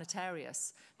Codex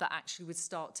Planetarius that actually would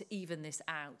start to even this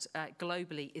out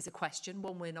globally is a question,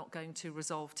 one we're not going to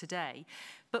resolve today.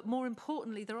 But more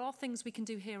importantly, there are things we can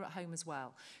do here at home as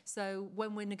well. So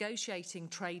when we're negotiating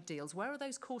trade deals, where are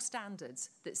those core standards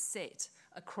that sit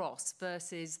across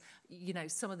versus,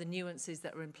 some of the nuances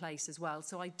that are in place as well?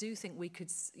 So I do think we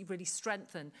could really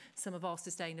strengthen some of our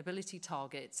sustainability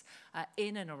targets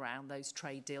in and around those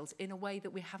trade deals in a way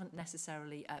that we haven't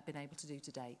necessarily been able to do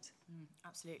to date.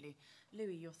 Absolutely.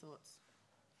 Louie, your thoughts?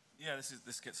 Yeah,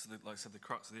 this gets to, like I said, the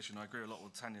crux of the issue, and I agree a lot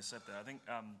with what Tanya said there. I think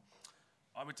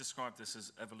I would describe this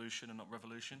as evolution and not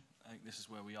revolution. I think this is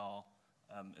where we are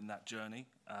in that journey.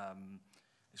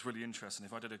 It's really interesting.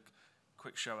 If I did a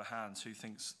quick show of hands, who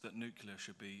thinks that nuclear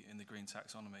should be in the green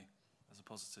taxonomy as a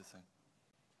positive thing?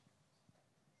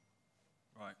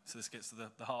 Right, so this gets to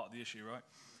the heart of the issue, right?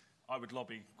 I would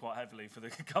lobby quite heavily for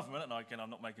the government, and again, I'm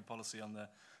not making policy on the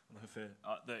fear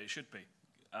that it should be.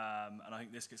 And I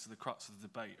think this gets to the crux of the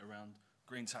debate around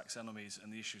green taxonomies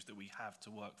and the issues that we have to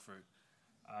work through.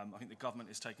 I think the government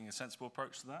is taking a sensible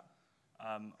approach to that.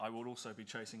 I will also be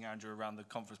chasing Andrew around the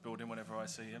conference building whenever I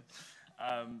see him.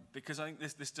 Because I think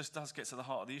this just does get to the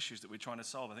heart of the issues that we're trying to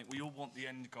solve. I think we all want the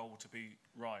end goal to be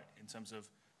right in terms of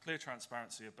clear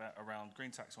transparency around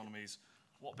green taxonomies,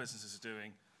 what businesses are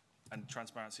doing, and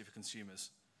transparency for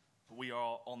consumers. But we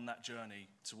are on that journey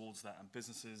towards that, and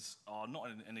businesses are not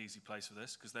in an easy place for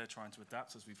this because they're trying to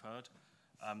adapt, as we've heard,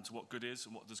 to what good is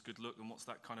and what does good look and what's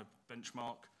that kind of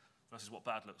benchmark versus what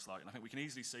bad looks like. And I think we can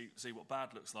easily see what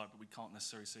bad looks like, but we can't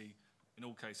necessarily see, in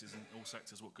all cases, in all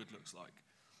sectors, what good looks like.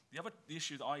 The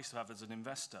issue that I used to have as an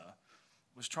investor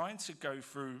was trying to go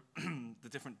through the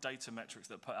different data metrics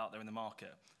that are put out there in the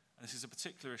market. And this is a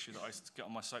particular issue that I used to get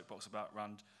on my soapbox about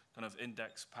around kind of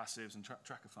index, passives, and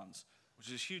tracker funds, which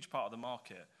is a huge part of the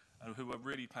market and who are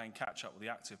really playing catch-up with the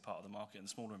active part of the market and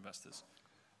smaller investors.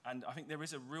 And I think there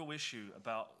is a real issue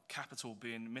about capital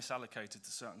being misallocated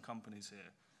to certain companies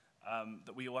here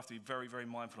that we all have to be very, very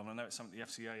mindful of. And I know it's something the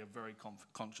FCA are very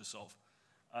conscious of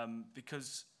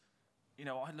because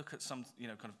I look at some,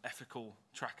 kind of ethical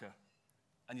tracker,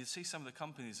 and you see some of the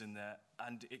companies in there,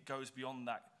 and it goes beyond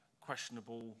that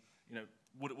questionable,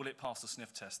 will it pass the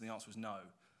sniff test? And the answer was no.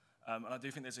 And I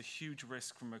do think there's a huge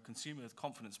risk from a consumer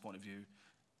confidence point of view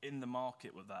in the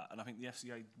market with that. And I think the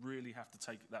FCA really have to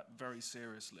take that very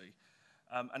seriously.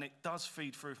 And it does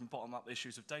feed through from bottom-up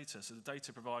issues of data. So the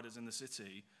data providers in the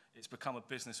city, it's become a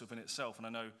business within itself. And I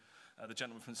know the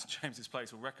gentleman from St James's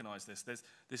Place will recognise this. This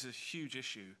is a huge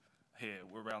issue here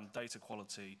around data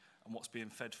quality and what's being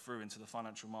fed through into the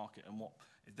financial market and what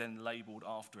is then labelled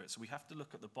after it. So we have to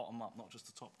look at the bottom up, not just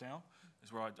the top down,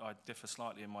 is where I differ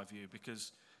slightly in my view,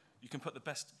 because you can put the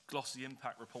best glossy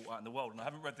impact report out in the world, and I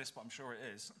haven't read this, but I'm sure it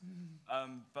is.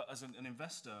 But as an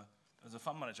investor, as a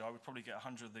fund manager, I would probably get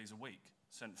 100 of these a week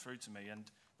sent through to me, and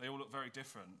they all look very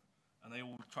different, and they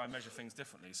all try and measure things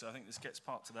differently. So I think this gets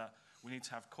part to that. We need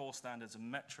to have core standards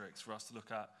and metrics for us to look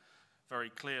at very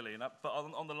clearly. But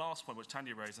on the last point, which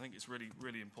Tanya raised, I think it's really,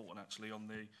 really important actually on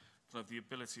the kind of the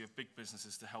ability of big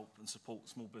businesses to help and support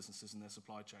small businesses in their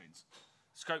supply chains.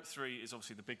 Scope 3 is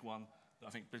obviously the big one that I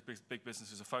think big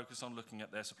businesses are focused on, looking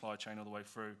at their supply chain all the way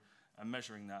through and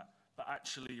measuring that. But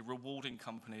actually rewarding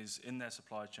companies in their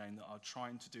supply chain that are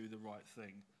trying to do the right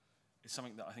thing is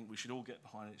something that I think we should all get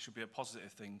behind. It should be a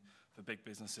positive thing for big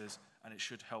businesses, and it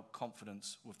should help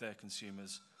confidence with their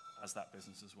consumers as that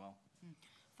business as well.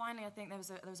 finally, I think there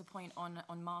was a point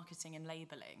on marketing and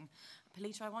labelling.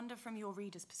 Pilita, I wonder from your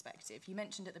reader's perspective, you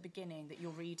mentioned at the beginning that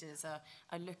your readers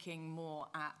are looking more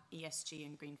at ESG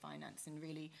and green finance and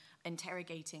really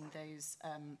interrogating those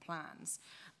plans.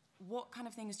 What kind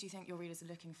of things do you think your readers are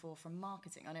looking for from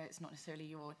marketing? I know it's not necessarily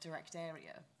your direct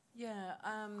area. Yeah,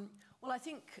 well, I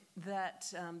think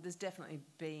that there's definitely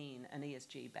been an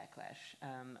ESG backlash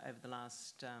over the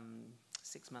last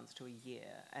 6 months to a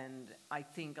year, and I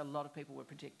think a lot of people were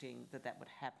predicting that that would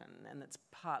happen, and it's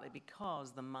partly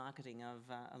because the marketing of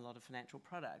a lot of financial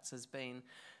products has been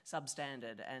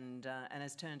substandard and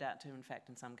has turned out to, in fact,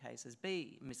 in some cases,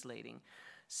 be misleading.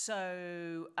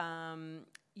 So,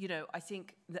 you know, I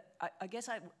think that I guess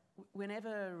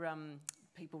whenever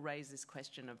people raise this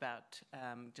question about,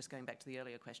 just going back to the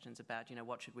earlier questions about, you know,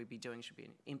 what should we be doing? Should we be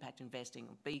impact investing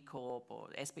or B Corp or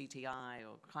SBTI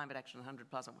or Climate Action 100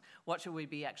 Plus? What should we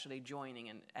be actually joining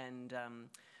and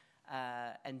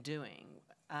doing?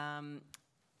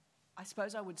 I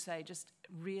suppose I would say just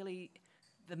really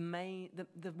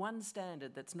the one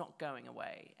standard that's not going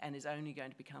away and is only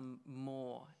going to become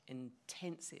more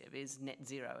intensive is net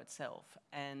zero itself.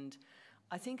 And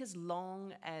I think as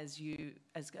long as you,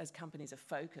 as companies are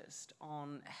focused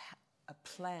on a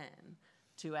plan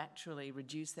to actually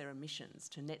reduce their emissions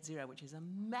to net zero, which is a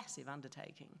massive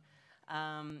undertaking,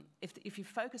 if you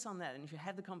focus on that and if you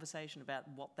have the conversation about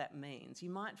what that means, you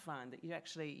might find that you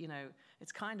actually, you know,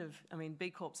 it's kind of, I mean, B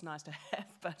Corp's nice to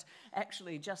have, but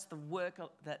actually just the work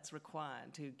that's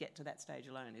required to get to that stage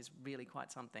alone is really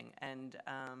quite something. And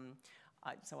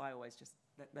so I always just,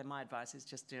 my advice is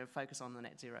just, you know, focus on the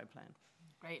net zero plan.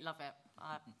 Great, love it.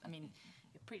 I mean,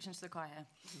 you're preaching to the choir.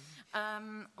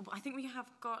 I think we have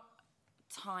got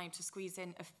time to squeeze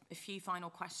in a few final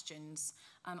questions.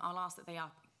 I'll ask that they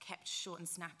are kept short and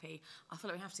snappy. I feel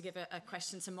like we have to give a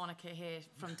question to Monica here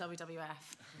from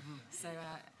WWF. So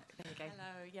there you go.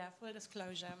 Hello, yeah, full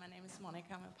disclosure, my name is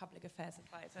Monica. I'm a public affairs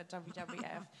advisor at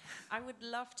WWF. I would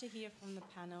love to hear from the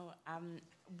panel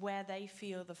where they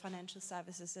feel the financial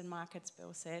services and markets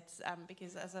bill sits,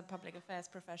 because as a public affairs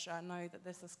professor, I know that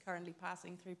this is currently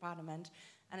passing through Parliament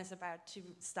and is about to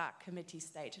start committee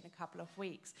stage in a couple of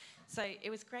weeks. So it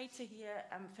was great to hear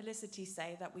Felicity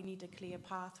say that we need a clear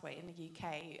pathway in the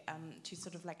UK to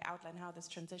sort of like outline how this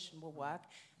transition will work.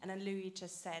 And then Louie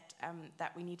just said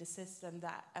that we need a system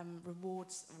that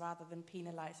rewards rather than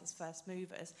penalises first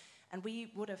movers. And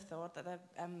we would have thought that the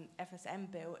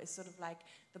FSM bill is sort of like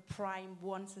the prime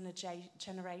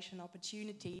once-in-a-generation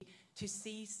opportunity to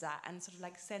seize that and sort of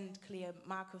like send clear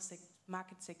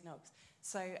market signals.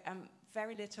 So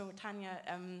very little, Tanya,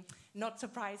 not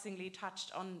surprisingly,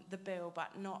 touched on the bill,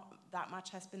 but not that much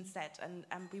has been said. And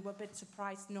we were a bit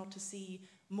surprised not to see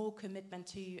more commitment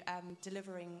to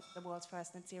delivering the world's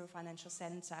first net zero financial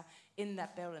centre in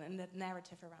that bill and in the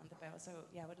narrative around the bill. So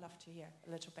yeah, I would love to hear a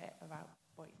little bit about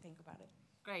what you think about it.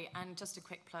 Great, and just a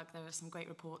quick plug, there are some great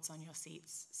reports on your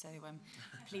seats, so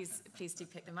please do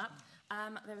pick them up.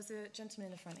 There was a gentleman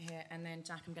in the front here, and then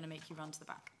Jack, I'm going to make you run to the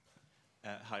back.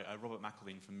 Hi, Robert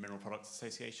McElveen from Mineral Products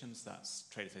Associations. That's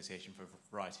trade association for a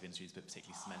variety of industries, but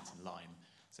particularly cement and lime.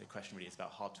 So the question really is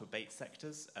about hard-to-abate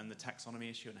sectors and the taxonomy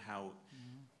issue and how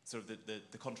sort of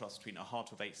the contrast between a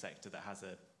hard-to-abate sector that has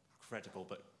a credible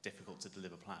but difficult to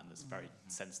deliver plan that's very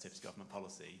sensitive to government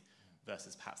policy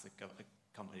versus perhaps a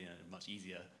company in a much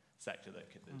easier sector that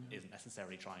isn't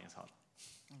necessarily trying as hard.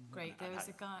 Great. There was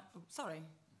a guy... Oh, sorry.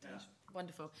 Yeah.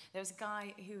 Wonderful. There was a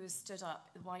guy who was stood up,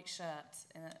 with a white shirt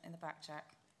in the back,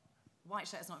 Jack. White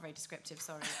shirt is not very descriptive,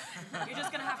 sorry. You're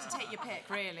just going to have to take your pick,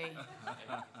 really.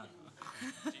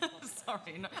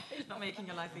 Sorry, not making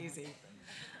your life easy.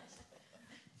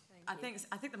 I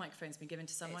think the microphone's been given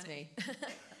to someone. It's me.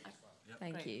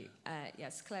 Thank you.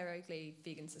 Yes, Claire Oakley,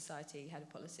 Vegan Society, Head of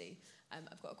Policy.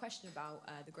 I've got a question about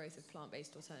the growth of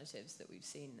plant-based alternatives that we've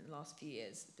seen in the last few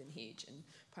years. It's been huge and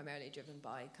primarily driven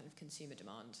by kind of consumer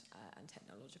demand and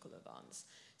technological advance.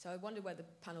 So I wonder whether the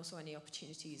panel saw any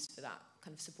opportunities for that,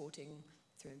 kind of supporting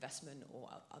through investment or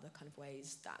other kind of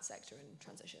ways that sector in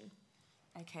transition.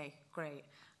 Okay, great.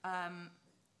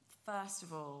 First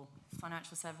of all,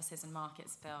 financial services and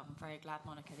markets bill. I'm very glad,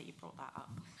 Monica, that you brought that up.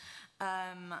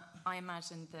 I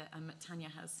imagine that Tanya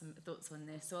has some thoughts on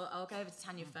this, so I'll go over to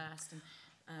Tanya first.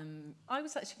 And, I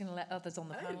was actually going to let others on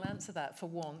the panel answer that for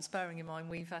once, bearing in mind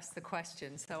we've asked the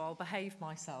question, so I'll behave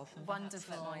myself and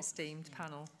wonderful. Let my esteemed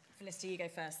panel. Felicity, you go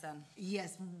first then.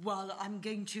 Yes, well, I'm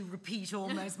going to repeat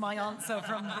almost my answer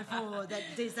from before, that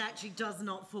this actually does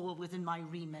not fall within my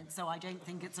remit, so I don't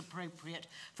think it's appropriate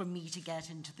for me to get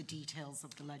into the details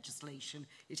of the legislation.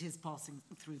 It is passing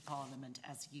through Parliament,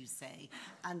 as you say.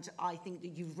 And I think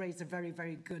that you've raised a very,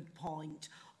 very good point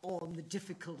on the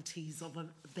difficulties of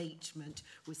abatement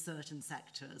with certain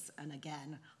sectors. And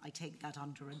again, I take that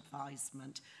under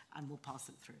advisement and will pass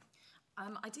it through.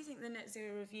 I do think the net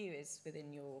zero review is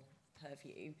within your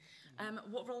purview.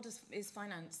 What role is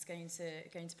finance going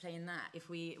to play in that if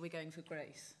we're going for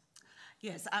growth?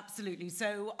 Yes, absolutely.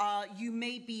 So you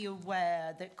may be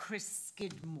aware that Chris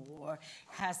Skidmore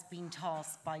has been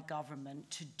tasked by government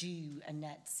to do a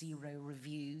net zero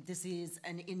review. This is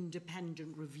an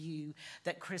independent review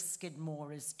that Chris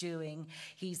Skidmore is doing.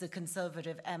 He's a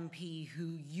Conservative MP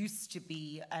who used to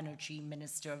be Energy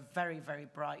Minister, a very, very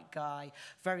bright guy,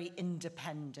 very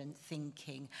independent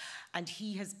thinking. And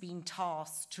he has been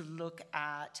tasked to look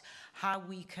at how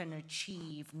we can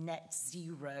achieve net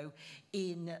zero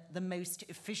in the most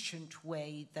efficient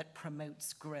way that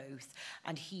promotes growth.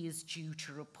 And he is due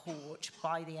to report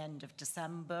by the end of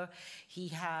December. He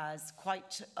has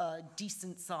quite a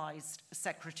decent-sized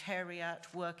secretariat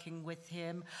working with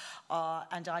him,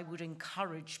 and I would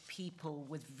encourage people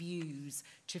with views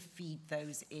to feed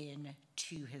those in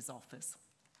to his office.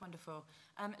 Wonderful.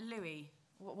 Louie,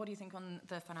 what do you think on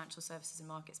the Financial Services and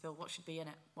Markets Bill? What should be in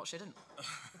it? What shouldn't?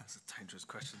 That's a dangerous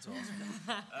question to ask.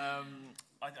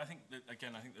 I think that,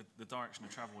 again, I think that the direction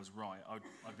of travel is right.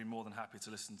 I'd be more than happy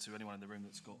to listen to anyone in the room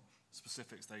that's got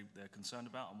specifics they're concerned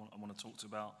about and want to talk to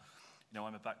about. You know,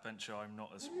 I'm a backbencher. I'm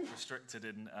not as restricted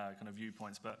in kind of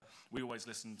viewpoints, but we always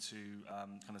listen to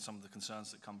kind of some of the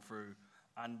concerns that come through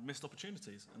and missed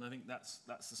opportunities. And I think that's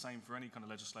the same for any kind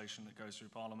of legislation that goes through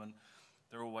Parliament.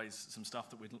 There are always some stuff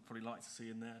that we'd probably like to see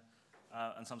in there,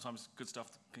 and sometimes good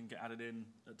stuff can get added in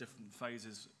at different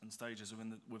phases and stages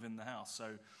within the House. So,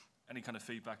 any kind of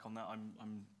feedback on that,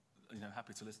 I'm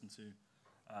happy to listen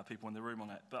to people in the room on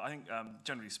it. But I think,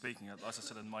 generally speaking, as I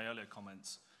said in my earlier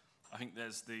comments, I think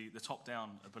there's the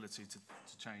top-down ability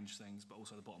to change things, but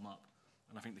also the bottom-up.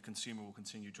 And I think the consumer will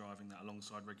continue driving that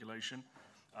alongside regulation.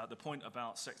 The point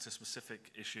about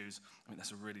sector-specific issues, I think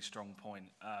that's a really strong point.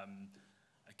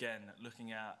 Again,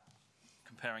 looking at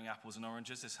comparing apples and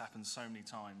oranges, this happens so many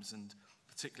times, and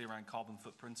particularly around carbon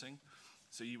footprinting.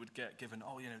 So you would get given,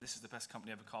 oh, this is the best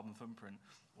company ever carbon footprint.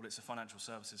 Well, it's a financial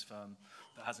services firm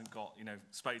that hasn't got,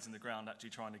 spades in the ground actually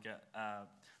trying to get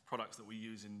products that we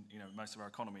use in, most of our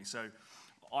economy. So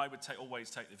I would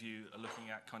always take the view of looking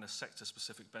at kind of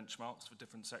sector-specific benchmarks for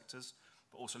different sectors,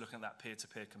 but also looking at that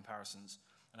peer-to-peer comparisons.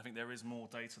 And I think there is more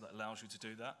data that allows you to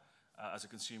do that as a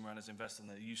consumer and as an investor than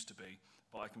there used to be.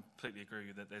 But I completely agree with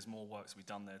you that there's more work to be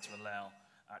done there to allow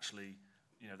actually,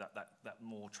 that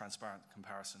more transparent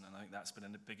comparison. And I think that's been a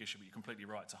big issue, but you're completely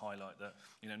right to highlight that,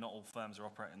 not all firms are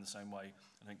operating the same way.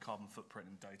 I think carbon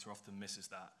footprinting data often misses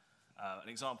that. An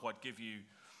example I'd give you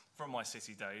from my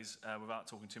city days, without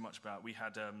talking too much about, we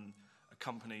had a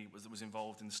company that was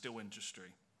involved in the steel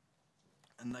industry.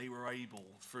 And they were able,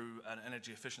 through an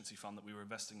energy efficiency fund that we were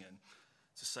investing in,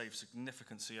 to save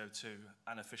significant CO2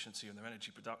 and efficiency in their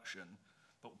energy production,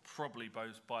 but probably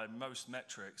both by most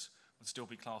metrics would still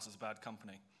be classed as a bad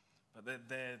company. But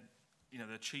their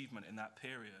achievement in that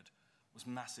period was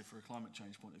massive for a climate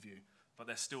change point of view, but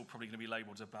they're still probably going to be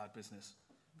labelled as a bad business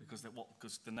because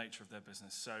the nature of their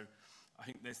business. So I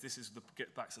think this is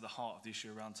get back to the heart of the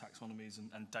issue around taxonomies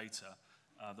and data,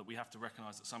 that we have to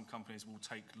recognise that some companies will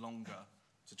take longer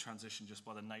to transition just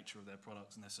by the nature of their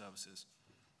products and their services.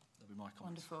 That'll be my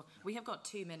comments. Wonderful. We have got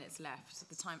 2 minutes left.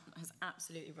 The time has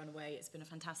absolutely run away. It's been a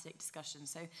fantastic discussion.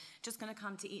 So just going to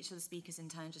come to each of the speakers in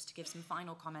turn just to give some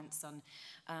final comments on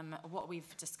what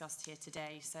we've discussed here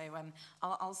today. So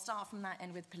I'll start from that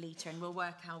end with Pilita and we'll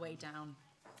work our way down.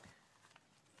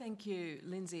 Thank you,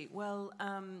 Lindsay. Well,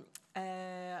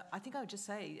 I think I would just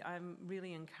say I'm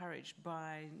really encouraged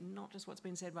by not just what's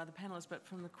been said by the panellists, but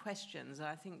from the questions.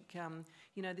 I think,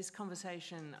 this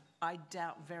conversation, I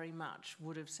doubt very much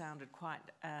would have sounded quite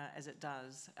as it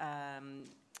does a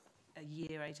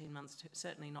year, 18 months,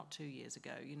 certainly not 2 years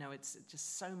ago. It's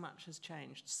just so much has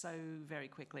changed so very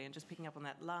quickly. And just picking up on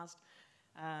that last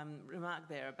remark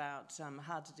there about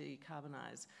hard to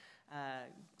decarbonise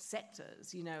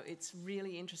sectors, it's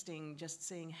really interesting just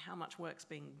seeing how much work's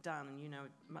being done, and you know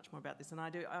much more about this than I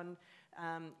do,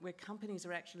 where companies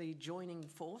are actually joining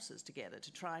forces together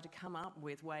to try to come up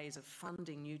with ways of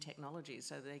funding new technologies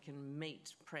so they can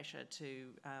meet pressure to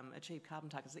achieve carbon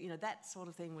targets. That sort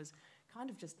of thing was kind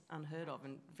of just unheard of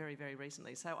and very, very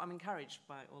recently. So I'm encouraged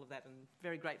by all of that and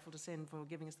very grateful to Sen for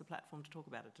giving us the platform to talk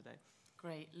about it today.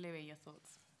 Great. Louie, your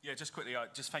thoughts? Yeah, just quickly,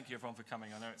 just thank you everyone for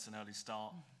coming. I know it's an early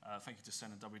start. Thank you to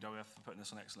Sen and WWF for putting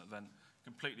this on an excellent event.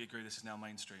 Completely agree this is now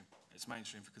mainstream. It's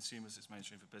mainstream for consumers, it's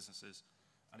mainstream for businesses,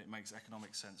 and it makes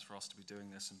economic sense for us to be doing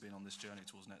this and being on this journey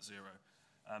towards net zero.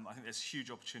 I think there's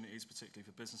huge opportunities, particularly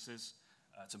for businesses.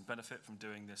 to benefit from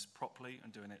doing this properly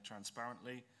and doing it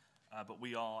transparently. But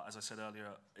we are, as I said earlier,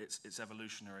 it's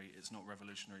evolutionary, it's not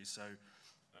revolutionary. So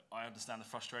I understand the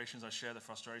frustrations, I share the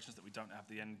frustrations that we don't have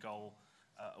the end goal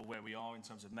of where we are in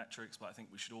terms of metrics, but I think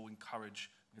we should all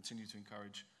continue to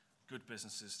encourage good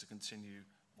businesses to continue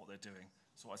what they're doing.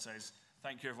 So what I'd say is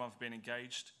thank you everyone for being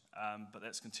engaged, but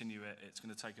let's continue it. It's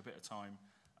going to take a bit of time,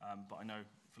 but I know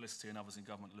Felicity and others in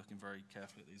government are looking very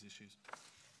carefully at these issues.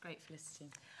 Great, Felicity.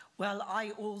 Well,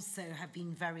 I also have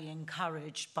been very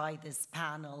encouraged by this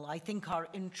panel. I think our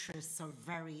interests are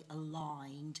very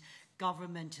aligned.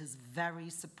 Government is very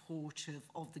supportive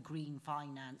of the green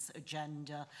finance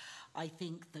agenda. I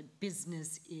think that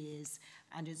business is,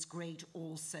 and it's great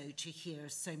also to hear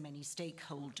so many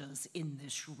stakeholders in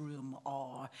this room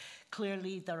are.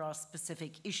 Clearly, there are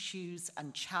specific issues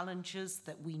and challenges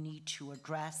that we need to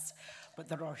address, but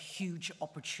there are huge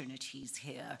opportunities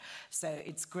here. So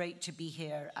it's great to be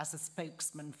here as a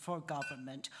spokesman for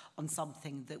government on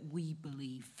something that we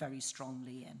believe very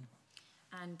strongly in.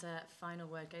 And final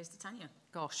word goes to Tanya.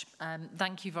 Gosh,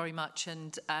 thank you very much.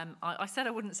 And I said I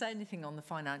wouldn't say anything on the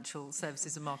Financial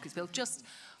Services and Markets Bill. Just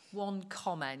one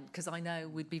comment, because I know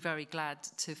we'd be very glad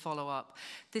to follow up.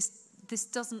 This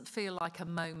doesn't feel like a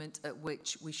moment at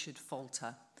which we should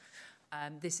falter.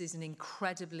 This is an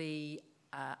incredibly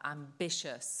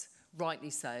ambitious, rightly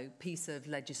so, piece of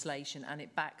legislation, and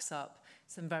it backs up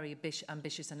some very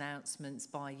ambitious announcements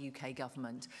by UK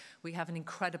government. We have an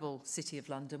incredible City of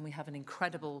London, we have an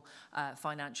incredible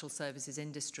financial services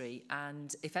industry,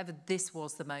 and if ever this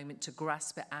was the moment to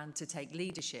grasp it and to take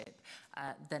leadership,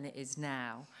 then it is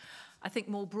now. I think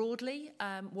more broadly,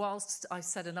 whilst I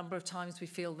said a number of times we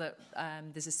feel that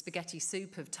there's a spaghetti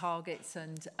soup of targets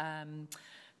and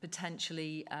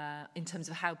potentially in terms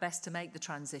of how best to make the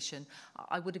transition,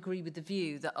 I would agree with the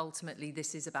view that ultimately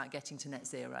this is about getting to net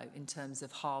zero in terms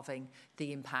of halving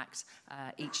the impact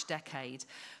each decade.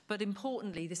 But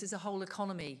importantly, this is a whole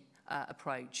economy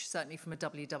approach. Certainly from a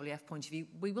WWF point of view,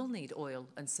 we will need oil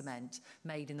and cement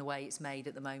made in the way it's made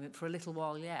at the moment for a little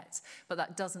while yet. But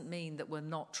that doesn't mean that we're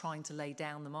not trying to lay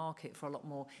down the market for a lot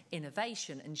more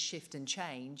innovation and shift and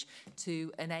change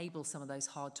to enable some of those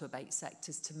hard to abate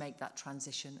sectors to make that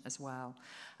transition as well.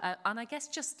 And I guess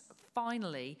just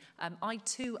finally, I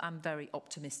too am very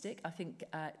optimistic. I think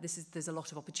there's a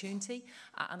lot of opportunity,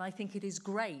 and I think it is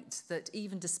great that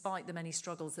even despite the many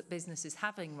struggles that business is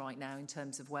having right now in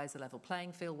terms of where's the level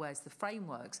playing field, where's the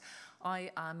frameworks,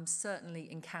 I am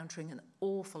certainly encountering an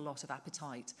awful lot of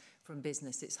appetite from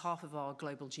business. It's half of our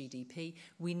global GDP.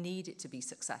 We need it to be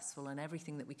successful, and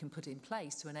everything that we can put in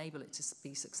place to enable it to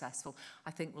be successful,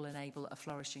 I think will enable a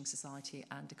flourishing society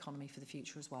and economy for the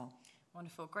future as well.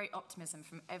 Wonderful, great optimism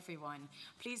from everyone.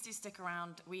 Please do stick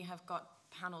around. We have got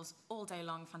panels all day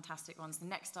long, fantastic ones. The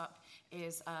next up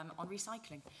is on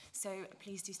recycling. So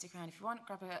please do stick around if you want,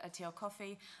 grab a tea or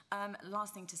coffee.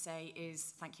 Last thing to say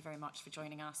is thank you very much for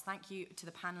joining us. Thank you to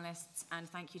the panelists, and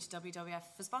thank you to WWF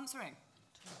for sponsoring.